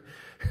idea?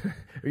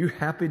 Are you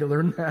happy to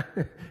learn that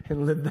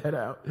and live that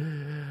out?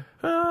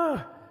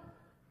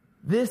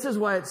 This is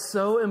why it's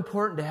so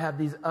important to have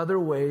these other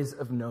ways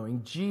of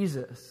knowing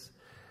Jesus.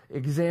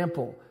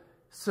 Example,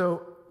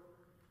 so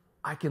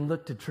I can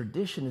look to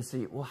tradition and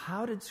see, well,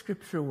 how did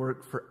Scripture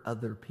work for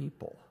other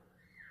people?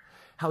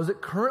 How is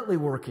it currently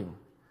working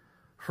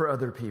for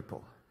other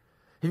people?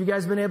 Have you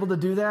guys been able to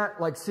do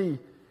that? Like, see,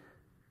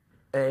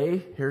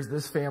 A, here's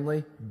this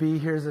family. B,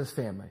 here's this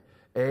family.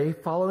 A,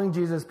 following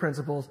Jesus'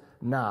 principles,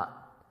 not.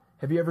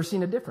 Have you ever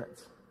seen a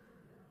difference?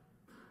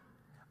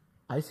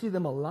 I see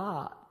them a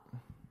lot.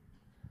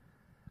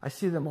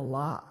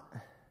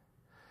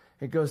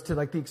 It goes to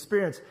like the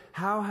experience.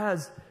 How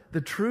has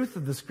the truth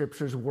of the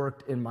Scriptures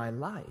worked in my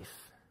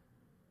life?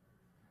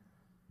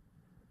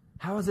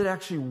 How has it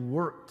actually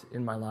worked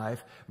in my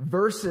life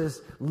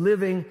versus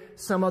living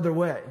some other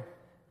way?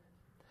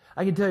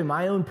 I can tell you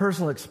my own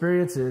personal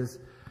experience is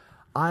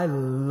I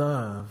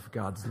love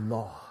God's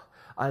law.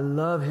 I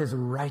love His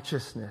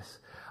righteousness.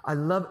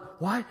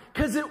 Why?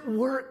 Because it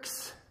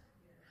works.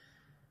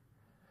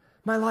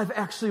 My life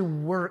actually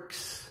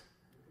works.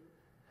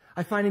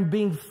 I find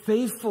being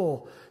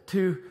faithful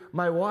to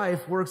my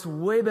wife works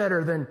way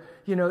better than,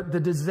 the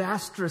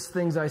disastrous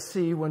things I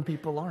see when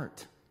people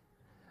aren't.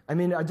 I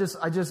mean,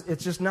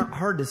 it's just not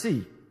hard to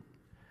see.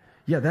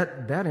 Yeah,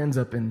 that ends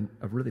up in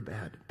a really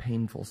bad,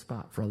 painful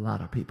spot for a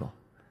lot of people.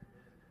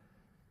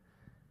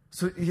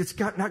 So it's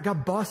not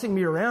God bossing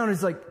me around.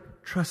 It's like,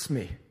 trust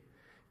me,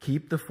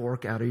 keep the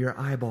fork out of your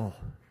eyeball.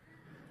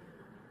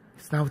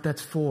 It's not what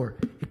that's for.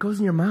 It goes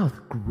in your mouth.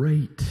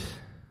 Great.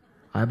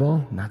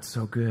 Eyeball, not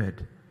so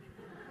good.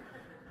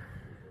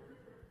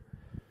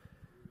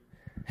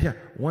 Yeah,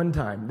 one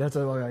time. That's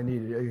all I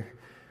needed. It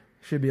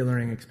should be a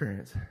learning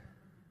experience.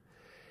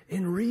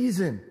 In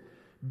reason,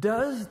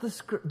 do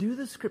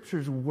the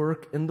Scriptures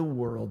work in the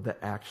world that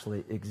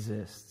actually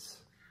exists?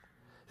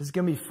 This is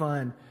going to be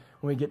fun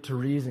when we get to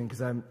reason,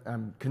 because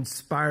I'm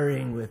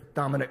conspiring with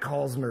Dominic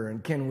Halsmer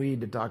and Ken Weed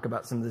to talk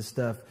about some of this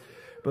stuff,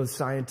 both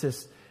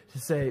scientists, to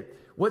say,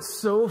 what's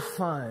so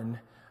fun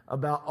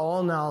about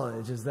all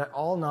knowledge is that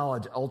all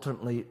knowledge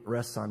ultimately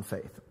rests on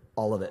faith.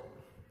 All of it.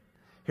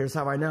 Here's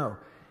how I know.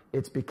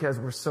 It's because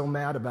we're so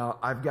mad about,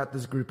 I've got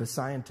this group of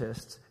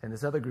scientists and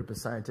this other group of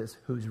scientists,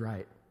 who's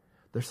right?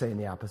 They're saying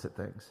the opposite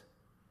things.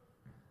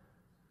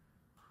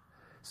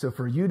 So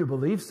for you to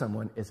believe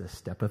someone is a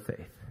step of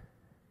faith.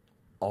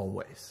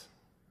 Always.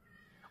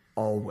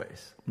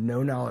 Always.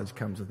 No knowledge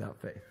comes without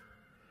faith.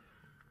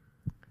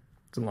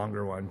 It's a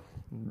longer one.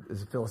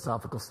 It's a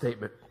philosophical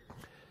statement,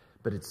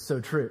 but it's so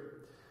true.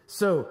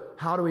 So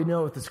how do we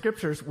know with the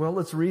Scriptures? Well,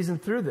 let's reason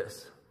through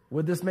this.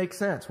 Would this make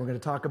sense? We're going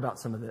to talk about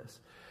some of this.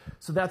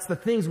 So that's the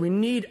things we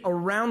need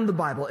around the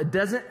Bible. It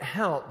doesn't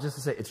help just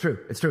to say, it's true,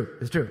 it's true,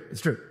 it's true,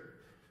 it's true.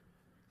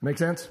 Make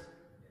sense?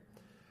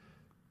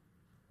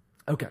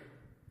 Okay.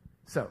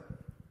 So,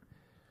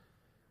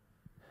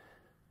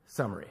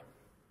 summary.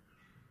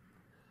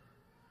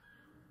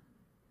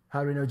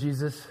 How do we know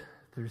Jesus?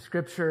 Through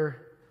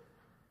Scripture.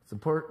 It's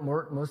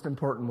the most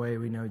important way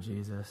we know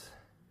Jesus.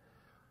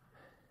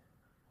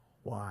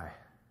 Why?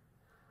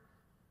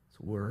 It's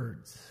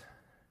words.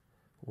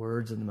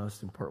 Words are the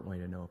most important way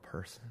to know a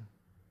person.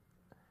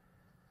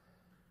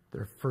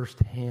 They're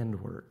first-hand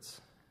words.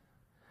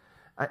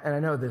 And I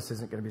know this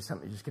isn't going to be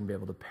something you're just going to be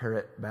able to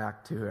parrot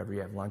back to whoever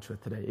you have lunch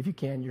with today. If you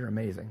can, you're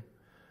amazing.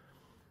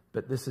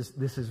 But this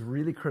is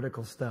really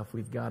critical stuff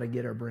we've got to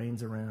get our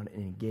brains around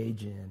and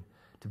engage in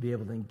to be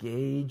able to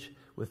engage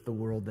with the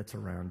world that's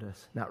around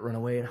us, not run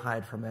away and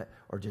hide from it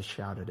or just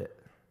shout at it.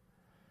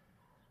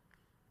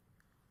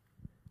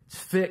 It's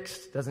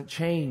fixed, doesn't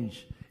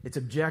change. It's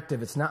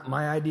objective. It's not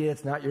my idea.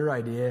 It's not your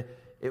idea.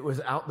 It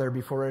was out there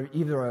before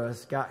either of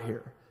us got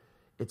here.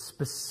 It's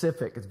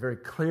specific. It's very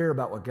clear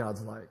about what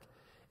God's like.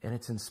 And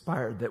it's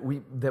inspired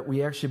that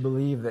we actually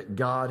believe that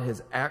God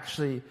has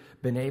actually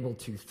been able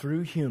to,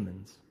 through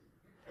humans,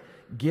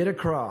 get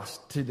across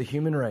to the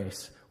human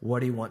race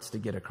what He wants to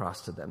get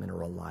across to them in a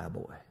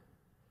reliable way.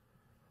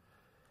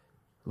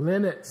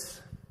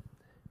 Limits.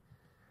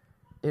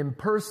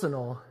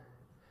 Impersonal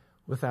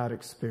without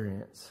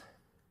experience.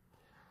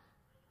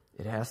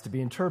 It has to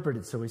be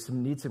interpreted, so we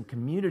need some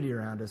community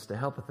around us to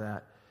help with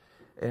that.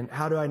 And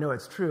how do I know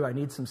it's true? I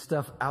need some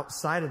stuff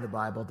outside of the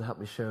Bible to help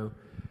me show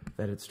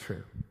that it's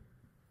true.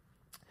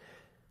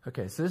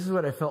 Okay, so this is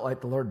what I felt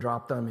like the Lord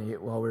dropped on me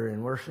while we were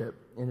in worship,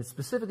 and it's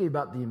specifically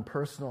about the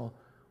impersonal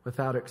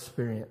without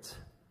experience.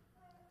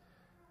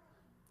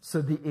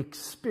 So the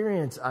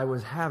experience I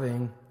was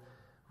having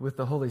with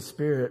the Holy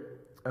Spirit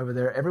over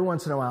there, every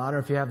once in a while, I don't know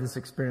if you have this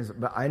experience,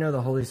 but I know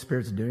the Holy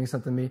Spirit's doing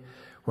something to me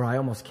where I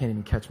almost can't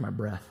even catch my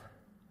breath.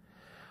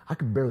 I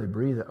could barely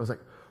breathe. I was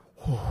like,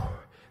 oh.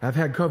 I've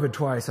had COVID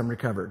twice. I'm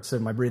recovered, so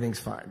my breathing's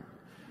fine.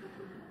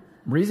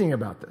 I'm reasoning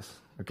about this,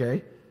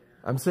 okay?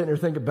 I'm sitting here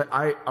thinking, but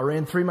I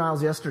ran 3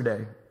 miles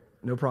yesterday.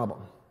 No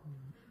problem,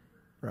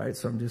 right?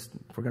 So we're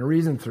going to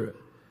reason through it.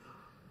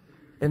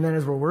 And then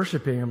as we're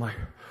worshiping, I'm like,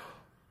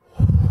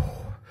 oh.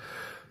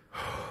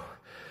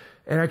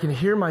 And I can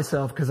hear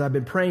myself because I've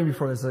been praying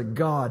before this, like,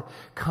 God,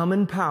 come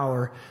in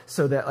power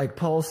so that, like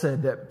Paul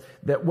said,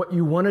 that what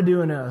you want to do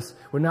in us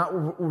would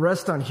not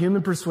rest on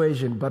human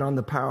persuasion, but on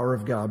the power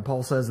of God.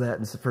 Paul says that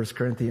in 1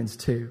 Corinthians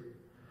 2.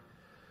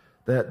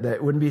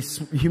 That wouldn't be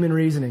human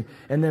reasoning.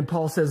 And then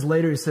Paul says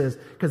later, he says,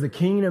 because the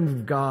kingdom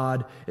of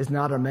God is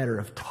not a matter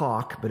of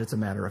talk, but it's a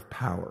matter of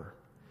power.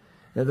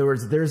 In other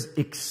words, there's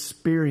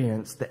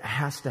experience that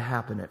has to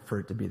happen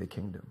for it to be the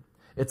kingdom.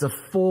 It's a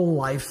full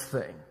life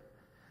thing.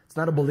 It's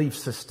not a belief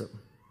system.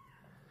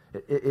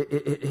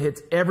 It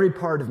hits every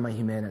part of my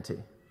humanity.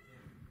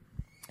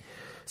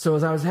 So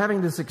as I was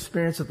having this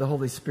experience with the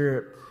Holy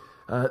Spirit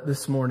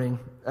this morning,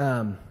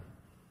 Sam,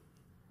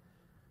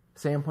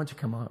 why don't you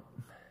come up?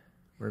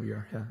 Wherever you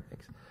are. Yeah,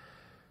 thanks.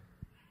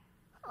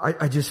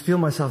 I just feel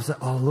myself say,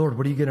 oh, Lord,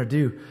 what are you going to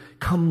do?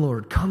 Come,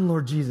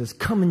 Lord Jesus.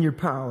 Come in your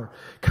power.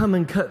 Come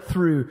and cut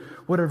through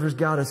whatever's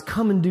got us.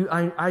 Come and do.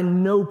 I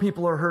know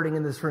people are hurting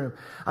in this room.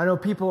 I know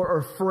people are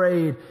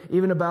afraid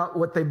even about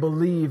what they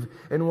believe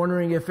and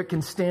wondering if it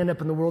can stand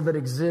up in the world that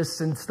exists,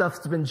 and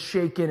stuff's been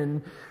shaken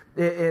and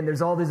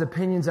there's all these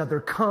opinions out there.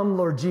 Come,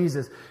 Lord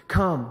Jesus.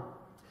 Come.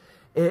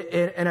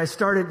 And I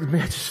started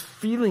just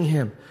feeling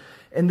him.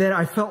 And then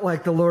I felt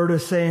like the Lord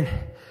was saying,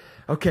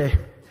 okay,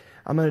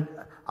 I'm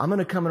going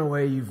to come in a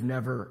way you've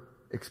never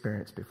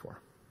experienced before.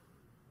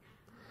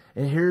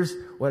 And here's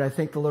what I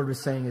think the Lord was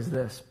saying is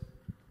this.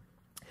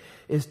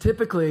 Is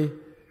typically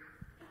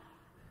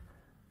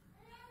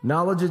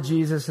knowledge of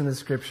Jesus in the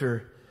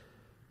Scripture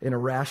in a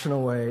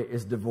rational way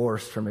is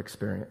divorced from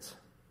experience.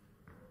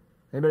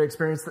 Anybody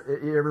experienced,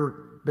 you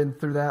ever been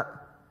through that?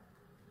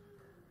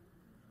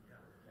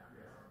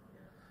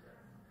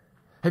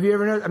 Have you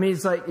ever noticed? I mean,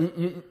 it's like,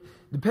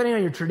 depending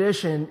on your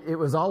tradition, it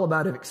was all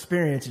about an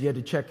experience. You had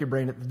to check your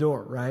brain at the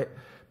door, right?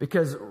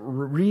 Because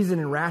reason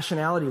and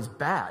rationality is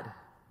bad.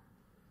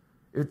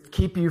 It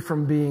keep you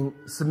from being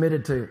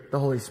submitted to the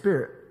Holy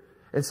Spirit.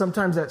 And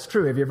sometimes that's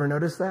true. Have you ever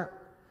noticed that?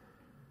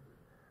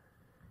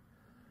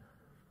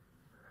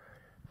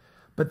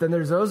 But then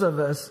there's those of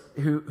us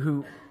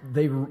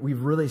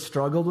we've really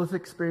struggled with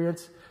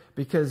experience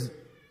because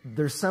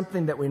there's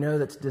something that we know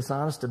that's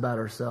dishonest about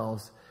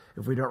ourselves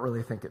if we don't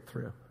really think it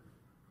through.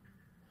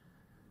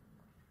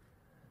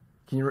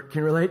 Can you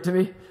relate to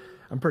me?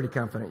 I'm pretty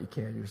confident you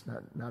can. You're just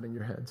not in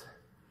your heads.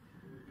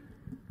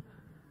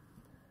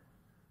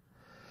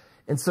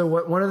 And so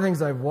one of the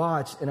things I've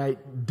watched, and I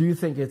do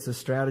think it's a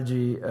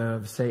strategy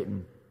of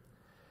Satan,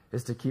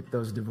 is to keep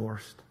those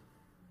divorced.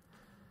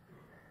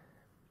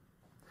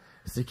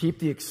 Is to keep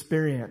the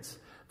experience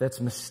that's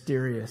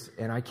mysterious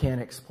and I can't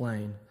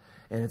explain,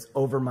 and it's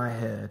over my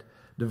head,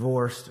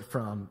 divorced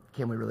from,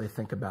 can we really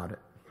think about it?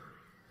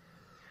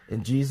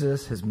 And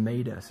Jesus has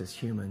made us as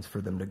humans for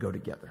them to go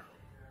together.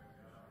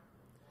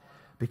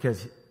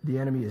 Because the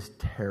enemy is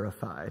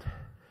terrified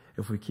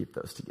if we keep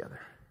those together.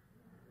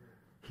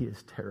 He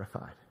is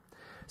terrified.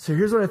 So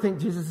here's what I think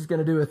Jesus is going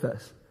to do with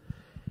us.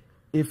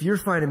 If you're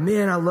finding,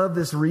 man, I love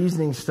this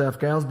reasoning stuff.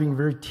 Gail's being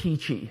very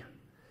teachy.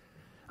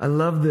 I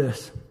love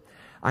this.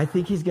 I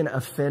think he's going to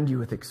offend you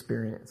with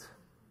experience.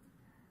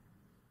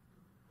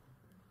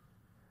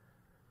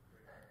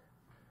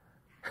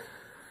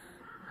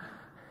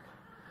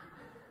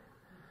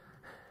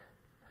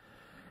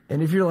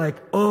 And if you're like,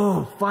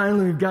 oh,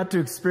 finally we've got to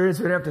experience,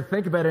 we don't have to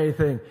think about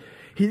anything,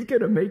 he's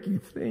going to make you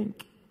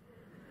think.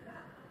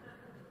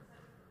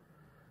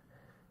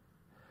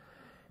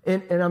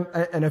 And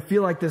I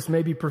feel like this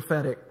may be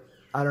prophetic.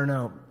 I don't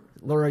know.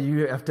 Laura,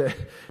 you have to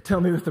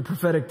tell me with the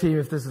prophetic team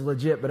if this is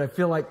legit, but I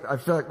feel like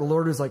the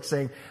Lord is like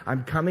saying,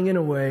 I'm coming in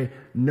a way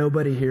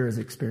nobody here has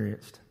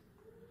experienced.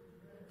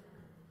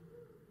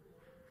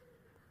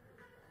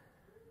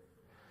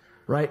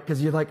 Right?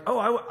 Because you're like, oh,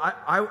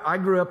 I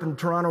grew up in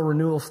Toronto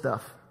renewal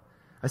stuff.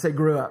 I say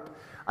grew up.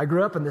 I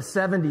grew up in the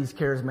 70s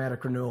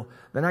charismatic renewal.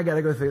 Then I got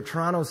to go through the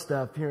Toronto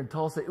stuff here in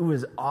Tulsa. It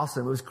was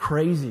awesome. It was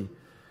crazy.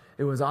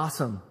 It was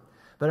awesome.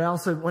 But I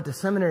also went to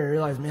seminary and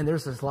realized, man,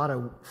 there's this lot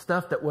of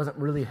stuff that wasn't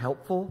really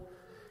helpful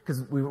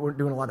because we weren't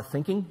doing a lot of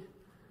thinking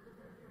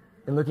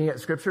and looking at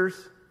scriptures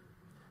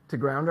to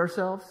ground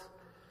ourselves.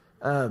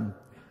 And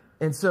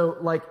so,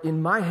 like,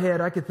 in my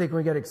head, I could think when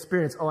we get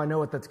experience, oh, I know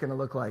what that's going to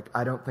look like.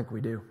 I don't think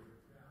we do.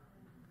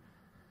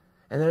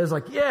 And then it's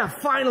like, yeah,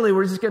 finally,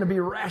 we're just going to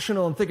be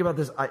rational and think about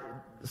this.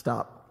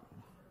 Stop.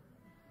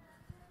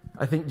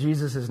 I think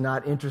Jesus is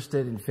not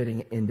interested in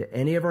fitting into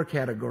any of our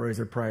categories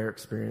or prior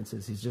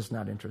experiences. He's just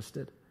not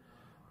interested.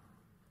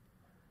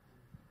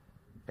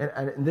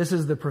 And this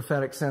is the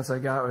prophetic sense I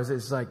got.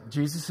 It's like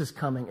Jesus is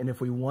coming, and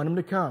if we want him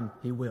to come,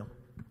 he will.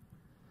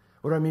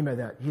 What do I mean by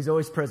that? He's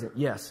always present,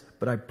 yes,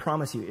 but I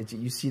promise you,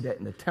 you see that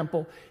in the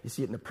temple. You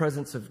see it in the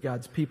presence of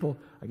God's people.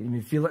 I can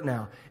even feel it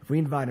now. If we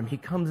invite him, he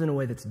comes in a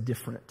way that's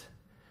different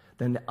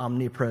than the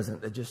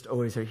omnipresent that just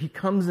always here. He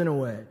comes in a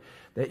way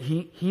that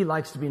he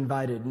likes to be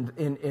invited.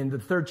 In the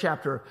 3rd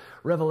chapter of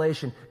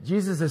Revelation,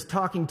 Jesus is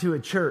talking to a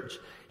church.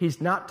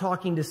 He's not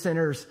talking to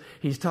sinners.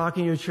 He's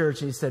talking to a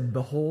church. And he said,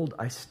 behold,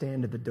 I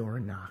stand at the door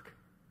and knock.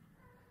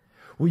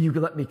 Will you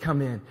let me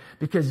come in?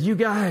 Because you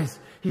guys,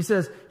 he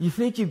says, you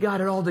think you've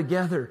got it all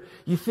together.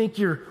 You think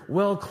you're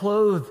well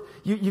clothed.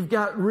 You've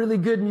got really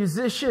good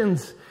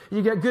musicians.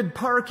 You got good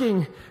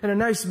parking and a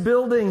nice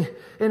building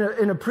and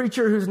a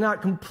preacher who's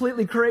not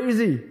completely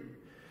crazy.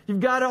 You've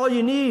got all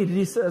you need. And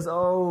he says,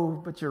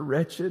 oh, but you're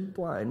wretched,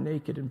 blind,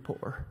 naked, and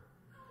poor.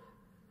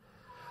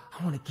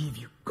 I want to give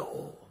you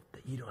gold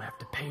that you don't have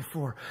to pay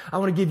for. I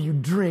want to give you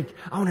drink.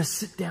 I want to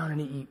sit down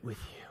and eat with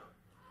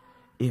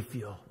you if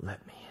you'll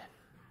let me in.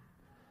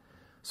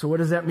 So what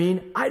does that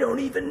mean? I don't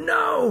even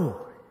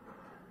know.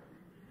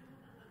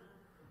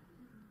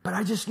 But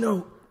I just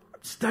know,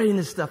 studying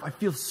this stuff, I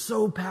feel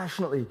so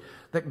passionately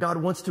that God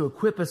wants to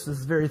equip us with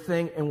this very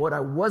thing. And what I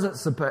wasn't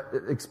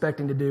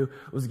expecting to do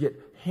was get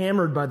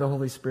hammered by the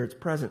Holy Spirit's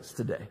presence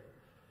today.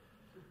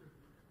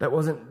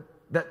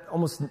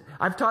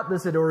 I've taught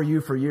this at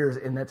ORU for years,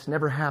 and that's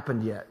never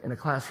happened yet in a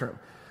classroom.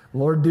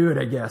 Lord, do it,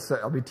 I guess.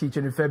 I'll be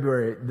teaching in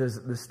February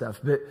this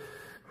stuff.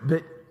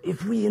 But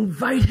if we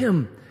invite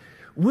him,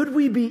 would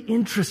we be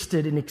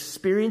interested in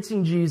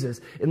experiencing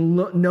Jesus and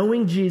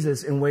knowing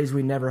Jesus in ways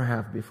we never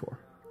have before?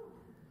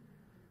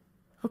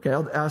 Okay,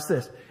 I'll ask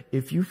this.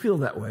 If you feel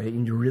that way,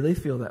 and you really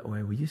feel that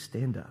way, will you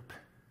stand up?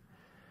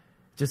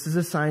 Just as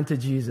a sign to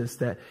Jesus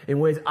that in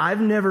ways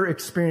I've never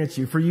experienced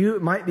you. For you,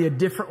 it might be a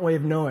different way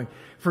of knowing.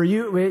 For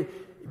you,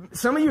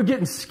 some of you are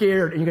getting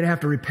scared and you're going to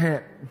have to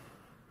repent.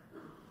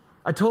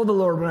 I told the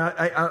Lord,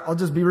 I'll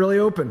just be really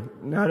open.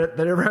 Not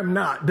that ever I'm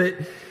not, but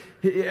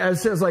I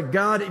was like,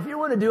 God, if you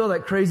want to do all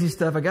that crazy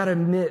stuff, I got to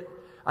admit,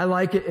 I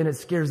like it and it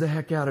scares the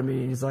heck out of me.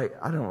 And he's like,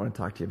 I don't want to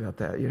talk to you about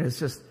that. It's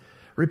just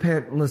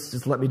repent and let's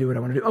just let me do what I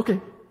want to do.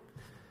 Okay.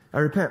 I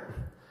repent.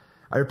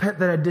 I repent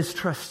that I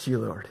distrust you,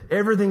 Lord.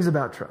 Everything's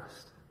about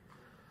trust.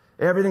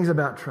 Everything's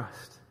about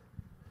trust.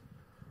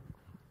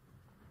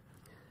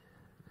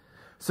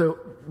 So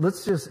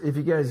let's just, if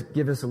you guys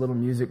give us a little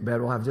music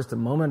bed, we'll have just a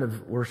moment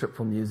of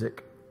worshipful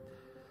music.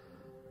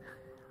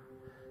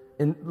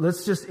 And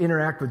let's just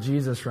interact with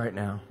Jesus right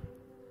now.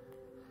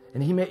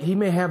 And he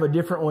may have a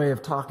different way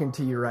of talking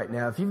to you right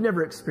now. If you've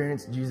never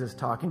experienced Jesus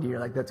talking to you, you're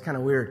like, that's kind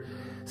of weird.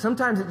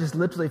 Sometimes it just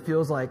literally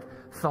feels like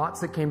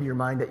thoughts that came to your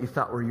mind that you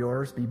thought were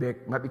yours, but you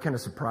might be kind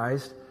of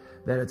surprised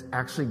that it's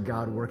actually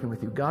God working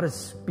with you. God is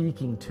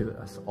speaking to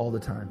us all the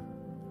time.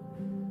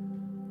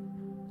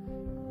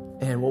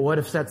 And well, what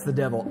if that's the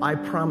devil? I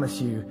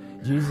promise you,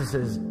 Jesus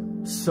is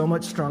so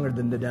much stronger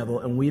than the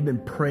devil, and we've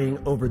been praying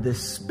over this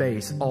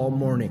space all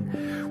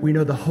morning. We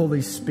know the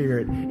Holy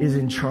Spirit is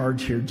in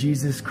charge here.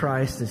 Jesus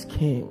Christ is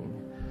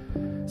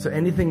King. So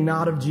anything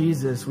not of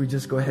Jesus, we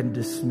just go ahead and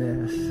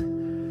dismiss.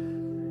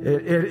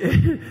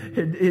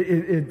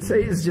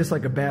 Satan's just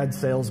like a bad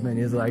salesman.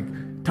 He's like,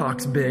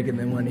 talks big, and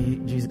then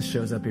when Jesus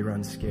shows up, he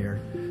runs scared.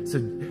 So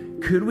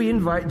could we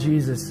invite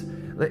Jesus?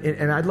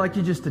 And I'd like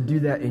you just to do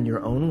that in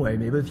your own way,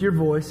 maybe with your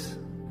voice,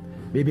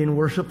 maybe in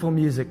worshipful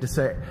music, to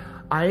say,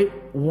 I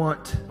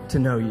want to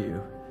know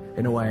you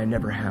in a way I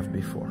never have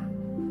before.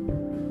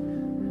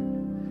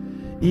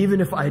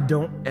 Even if I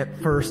don't at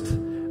first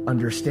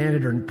understand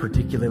it or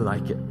particularly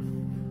like it.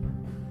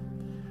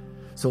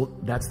 So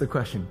that's the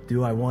question.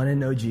 Do I want to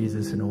know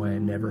Jesus in a way I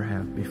never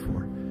have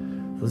before?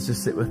 Let's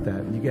just sit with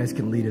that. You guys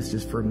can lead us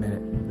just for a minute,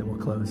 then we'll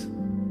close.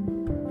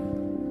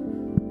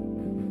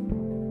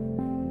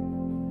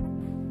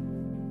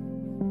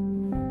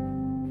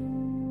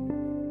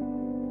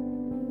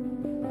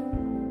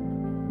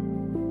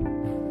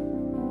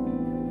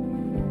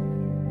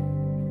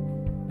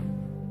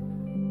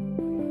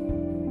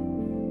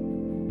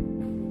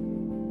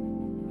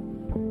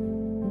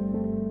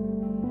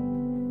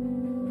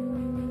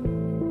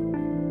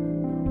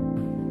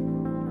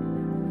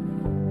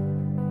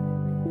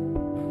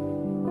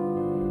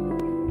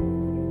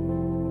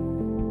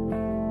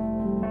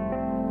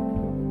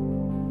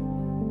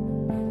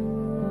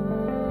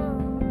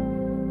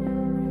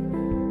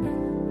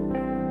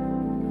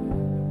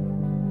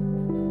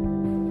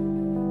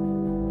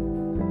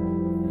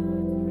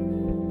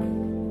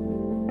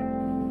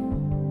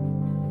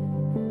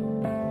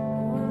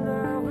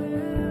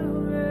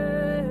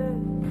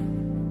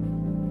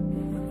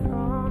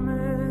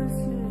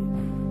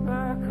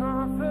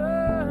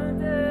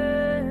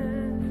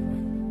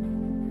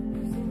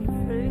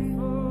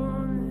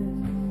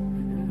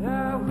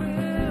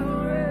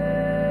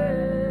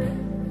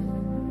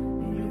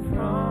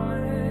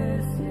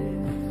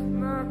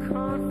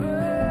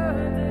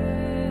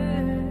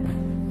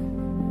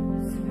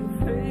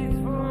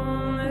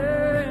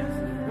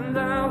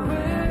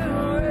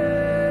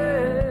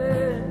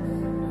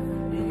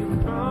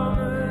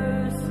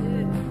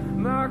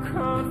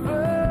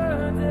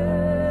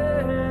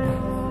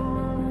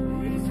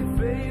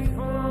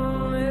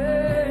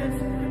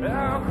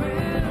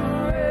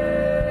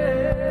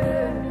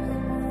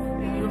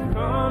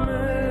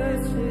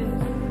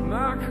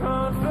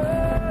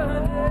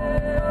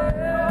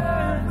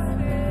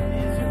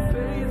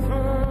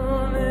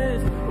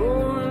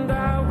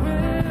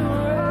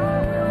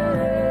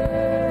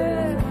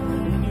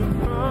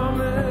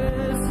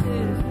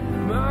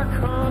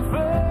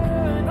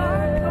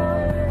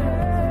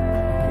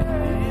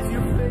 Is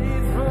your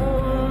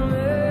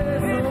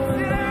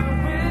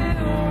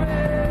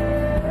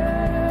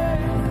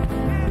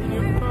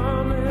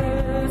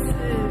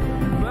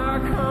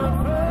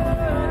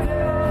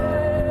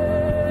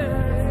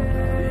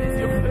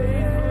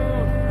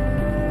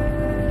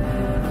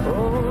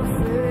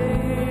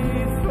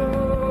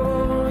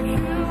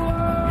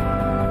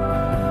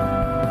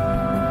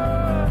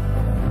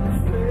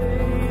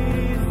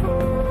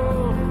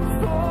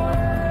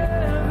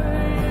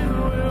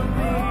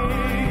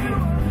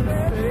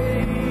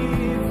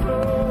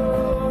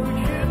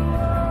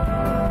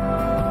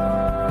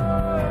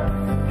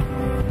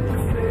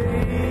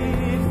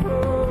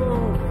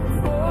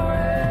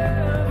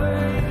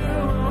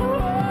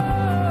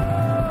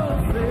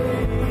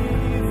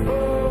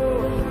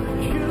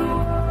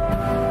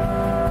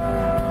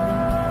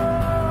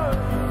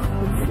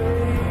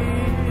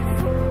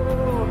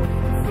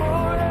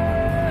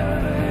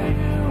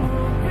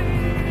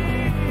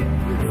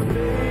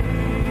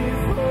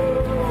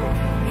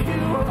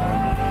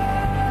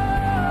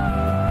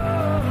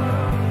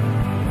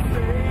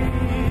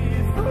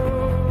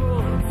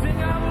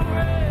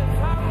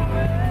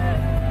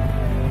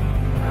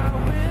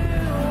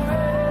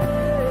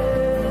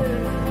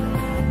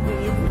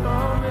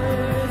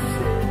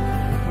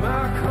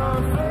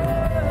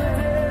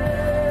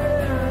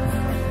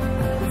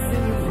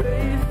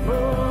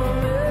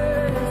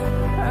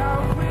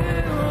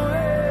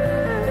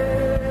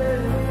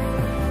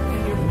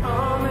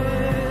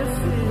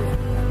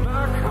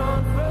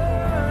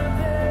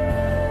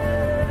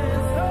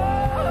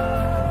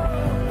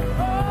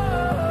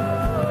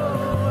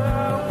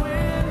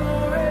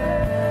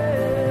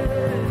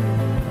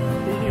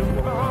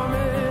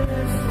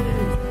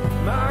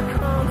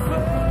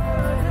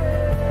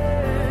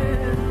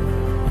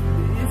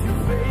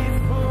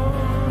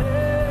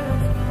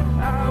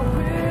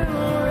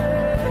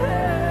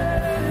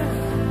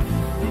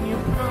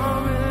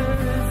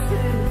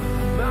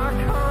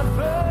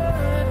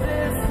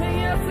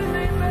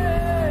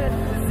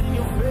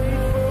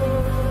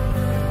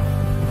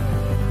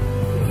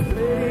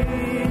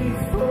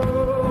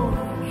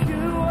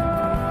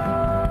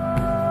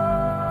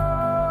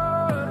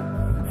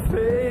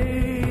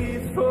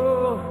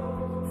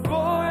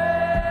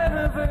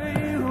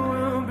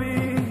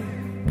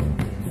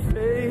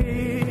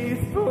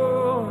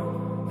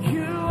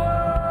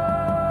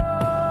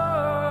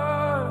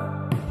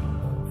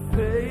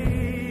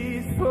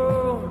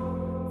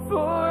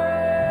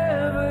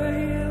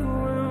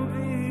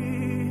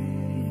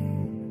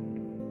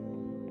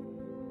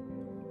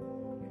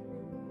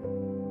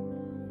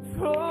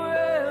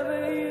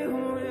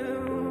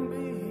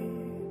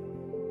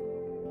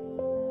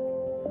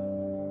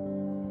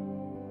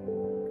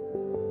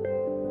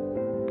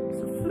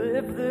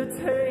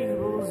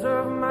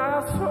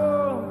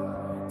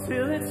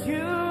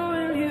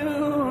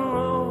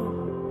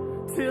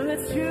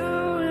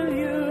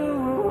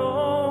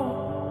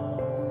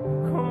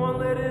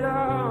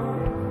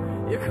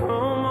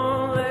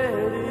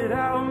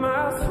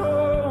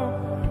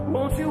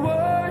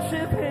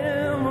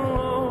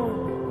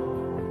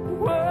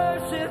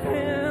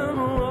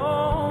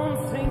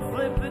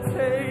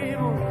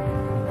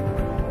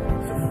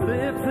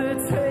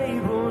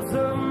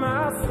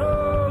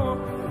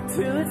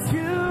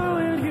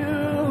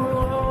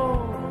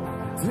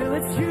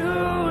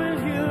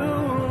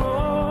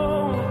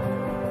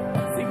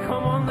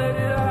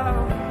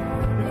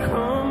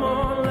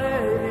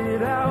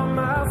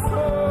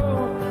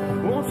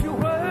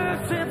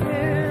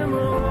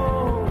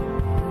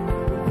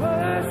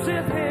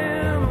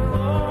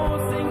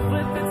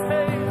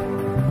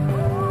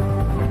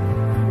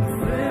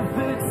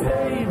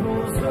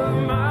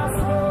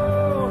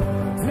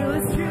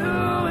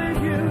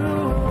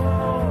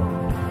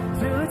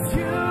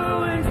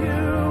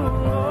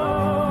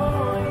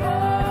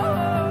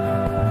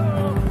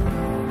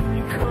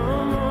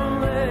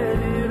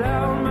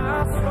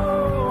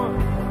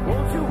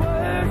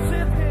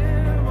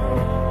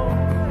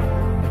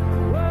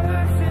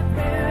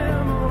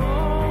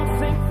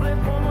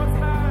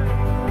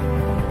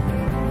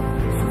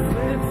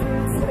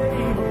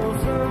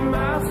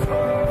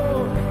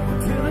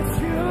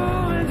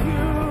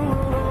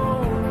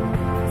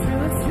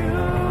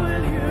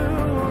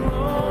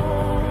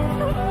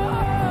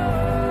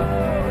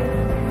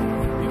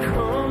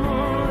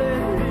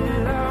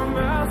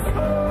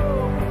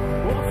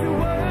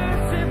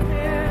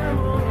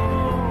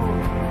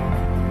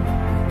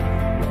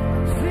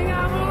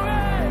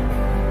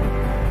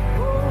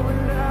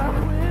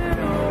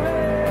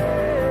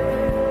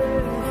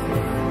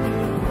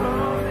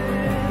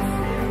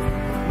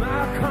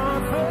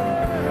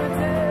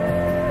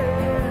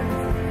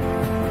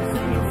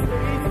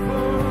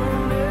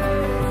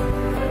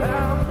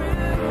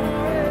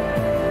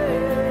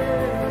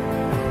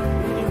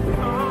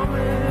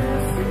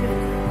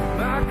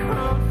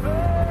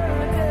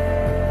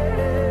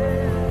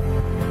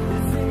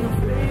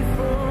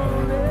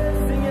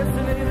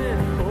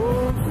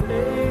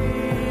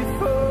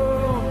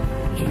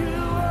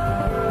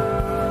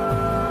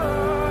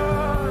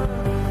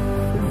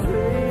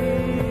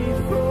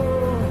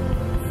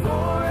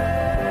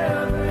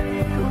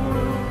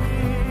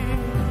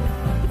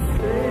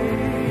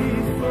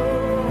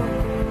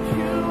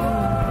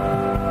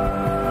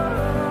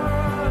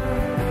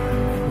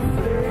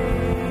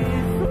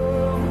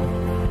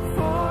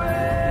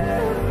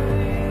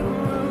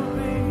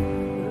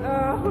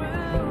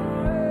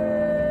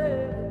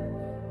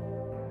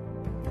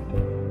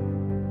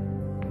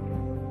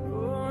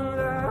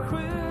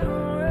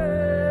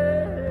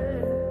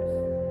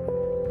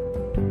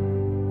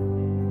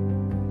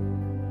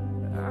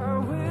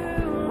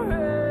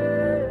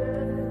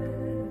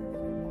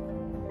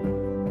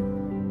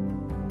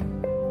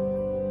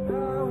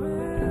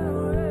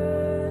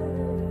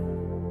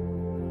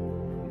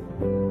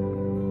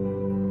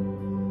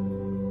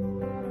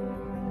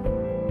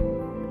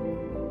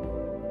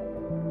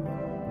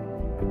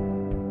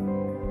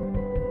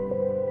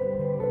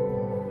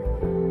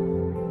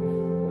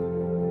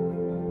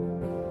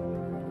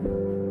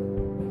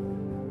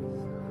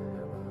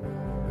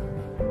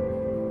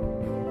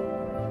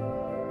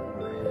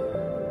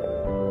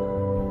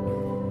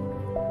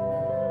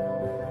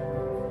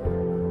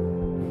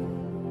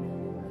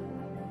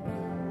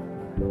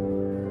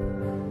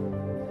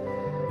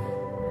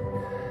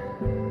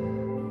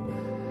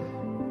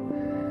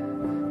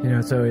You know,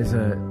 it's always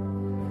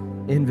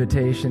an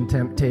invitation,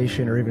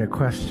 temptation, or even a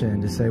question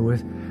to say,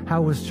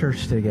 how was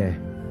church today?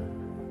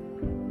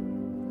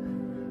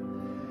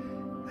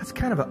 That's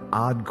kind of an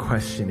odd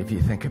question if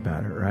you think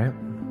about it, right?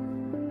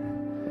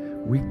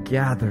 We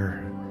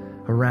gather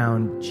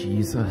around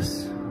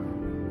Jesus.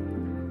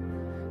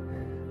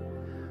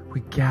 We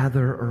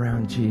gather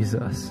around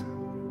Jesus.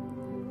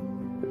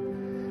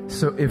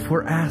 So if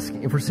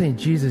we're saying,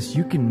 Jesus,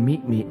 you can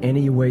meet me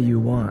any way you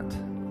want,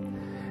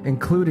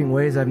 including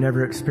ways I've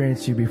never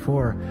experienced you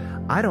before,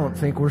 I don't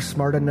think we're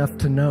smart enough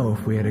to know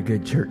if we had a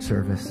good church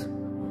service.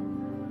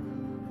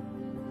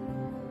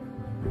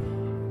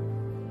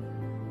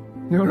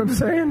 You know what I'm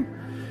saying?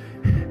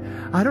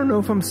 I don't know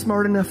if I'm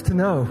smart enough to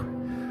know,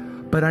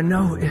 but I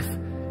know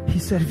He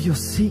said, if you'll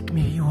seek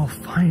me, you will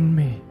find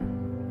me.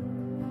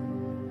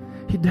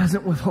 He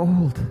doesn't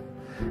withhold.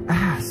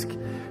 Ask,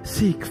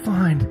 seek,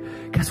 find.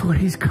 Guess what?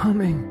 He's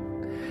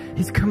coming.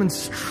 He's coming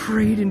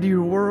straight into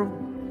your world.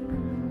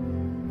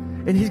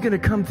 And he's going to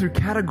come through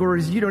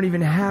categories you don't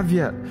even have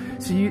yet.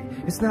 So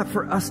it's not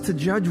for us to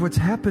judge what's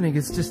happening.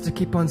 It's just to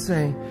keep on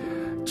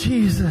saying,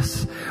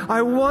 Jesus,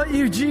 I want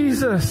you,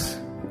 Jesus.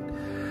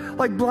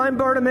 Like blind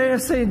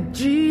Bartimaeus saying,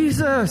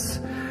 Jesus,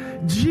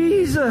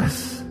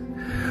 Jesus.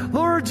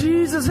 Lord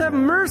Jesus, have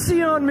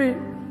mercy on me.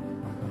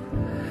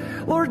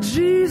 Lord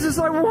Jesus,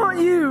 I want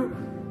you.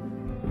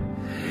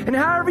 And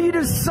however you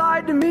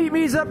decide to meet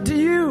me is up to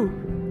you.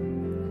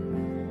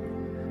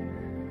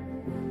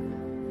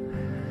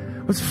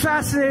 What's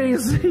fascinating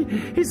is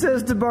he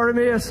says to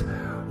Bartimaeus,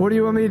 what do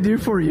you want me to do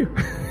for you?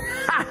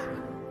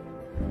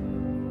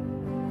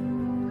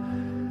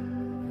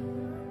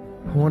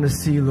 I want to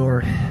see,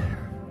 Lord.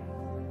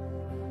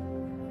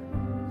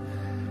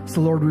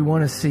 So, Lord, we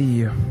want to see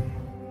you.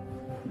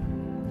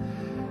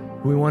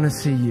 We want to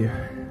see you.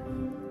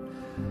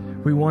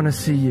 We want to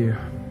see you.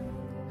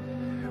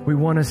 We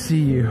want to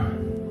see you.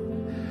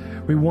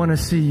 We want to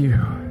see you.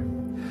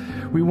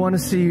 We want to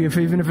see you,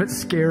 even if it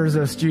scares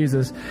us,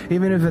 Jesus.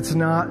 Even if it's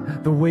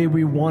not the way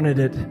we wanted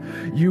it.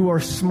 You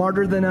are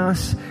smarter than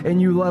us, and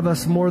you love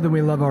us more than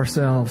we love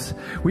ourselves.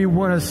 We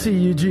want to see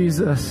you,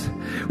 Jesus.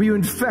 Will you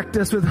infect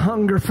us with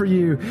hunger for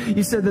you?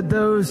 You said that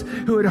those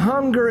who would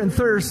hunger and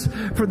thirst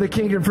for the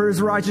kingdom, for his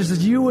righteousness,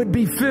 you would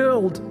be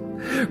filled.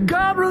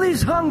 God,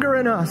 release hunger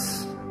in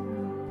us.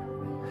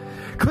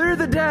 Clear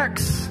the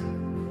decks.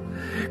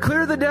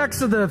 Clear the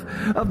decks of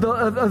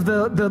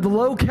the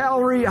low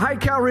calorie, high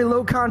calorie,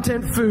 low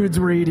content foods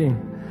we're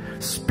eating.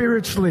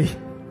 Spiritually,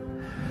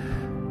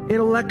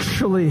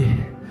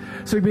 intellectually.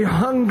 So we be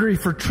hungry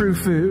for true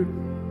food.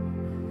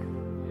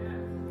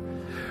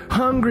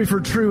 Hungry for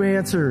true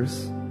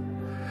answers.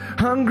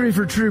 Hungry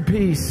for true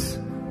peace.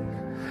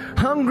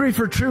 Hungry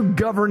for true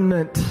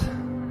government.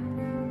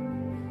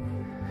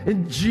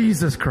 In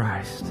Jesus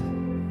Christ.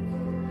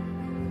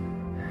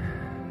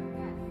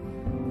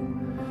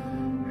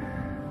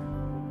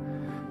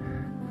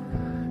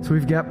 So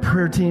we've got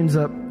prayer teams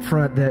up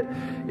front that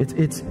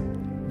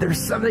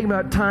there's something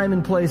about time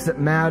and place that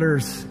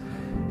matters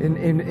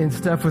in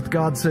stuff with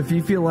God. So if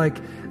you feel like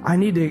I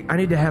need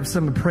to have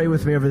someone pray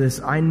with me over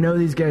this, I know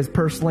these guys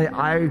personally.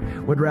 I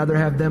would rather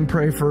have them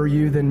pray for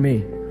you than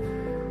me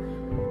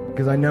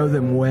because I know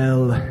them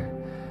well.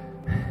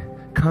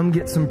 Come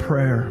get some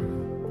prayer.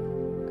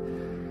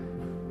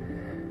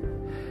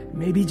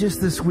 Maybe just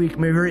this week,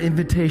 maybe our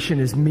invitation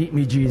is meet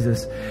me,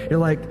 Jesus. You're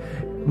like,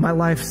 my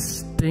life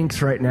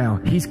stinks right now.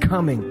 He's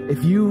coming.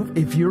 If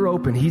you're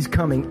open, he's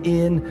coming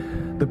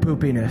in the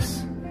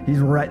poopiness. He's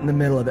right in the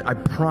middle of it. I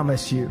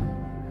promise you.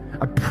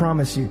 I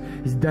promise you.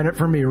 He's done it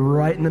for me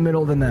right in the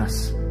middle of the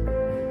mess.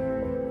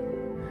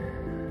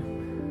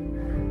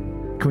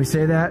 Can we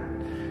say that?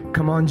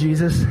 Come on,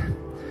 Jesus.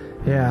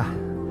 Yeah.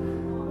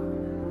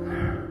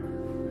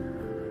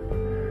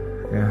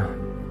 Yeah.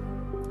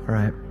 All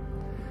right.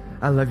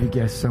 I love you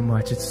guys so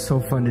much. It's so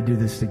fun to do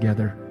this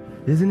together.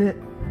 Isn't it?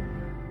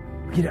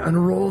 We get to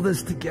unroll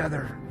this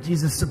together.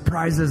 Jesus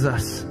surprises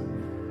us.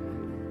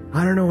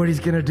 I don't know what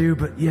he's going to do,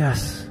 but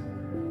yes,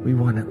 we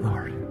want it,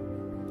 Lord.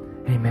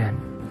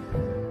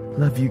 Amen.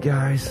 Love you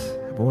guys.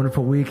 Have a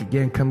wonderful week.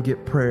 Again, come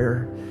get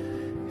prayer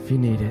if you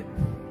need it.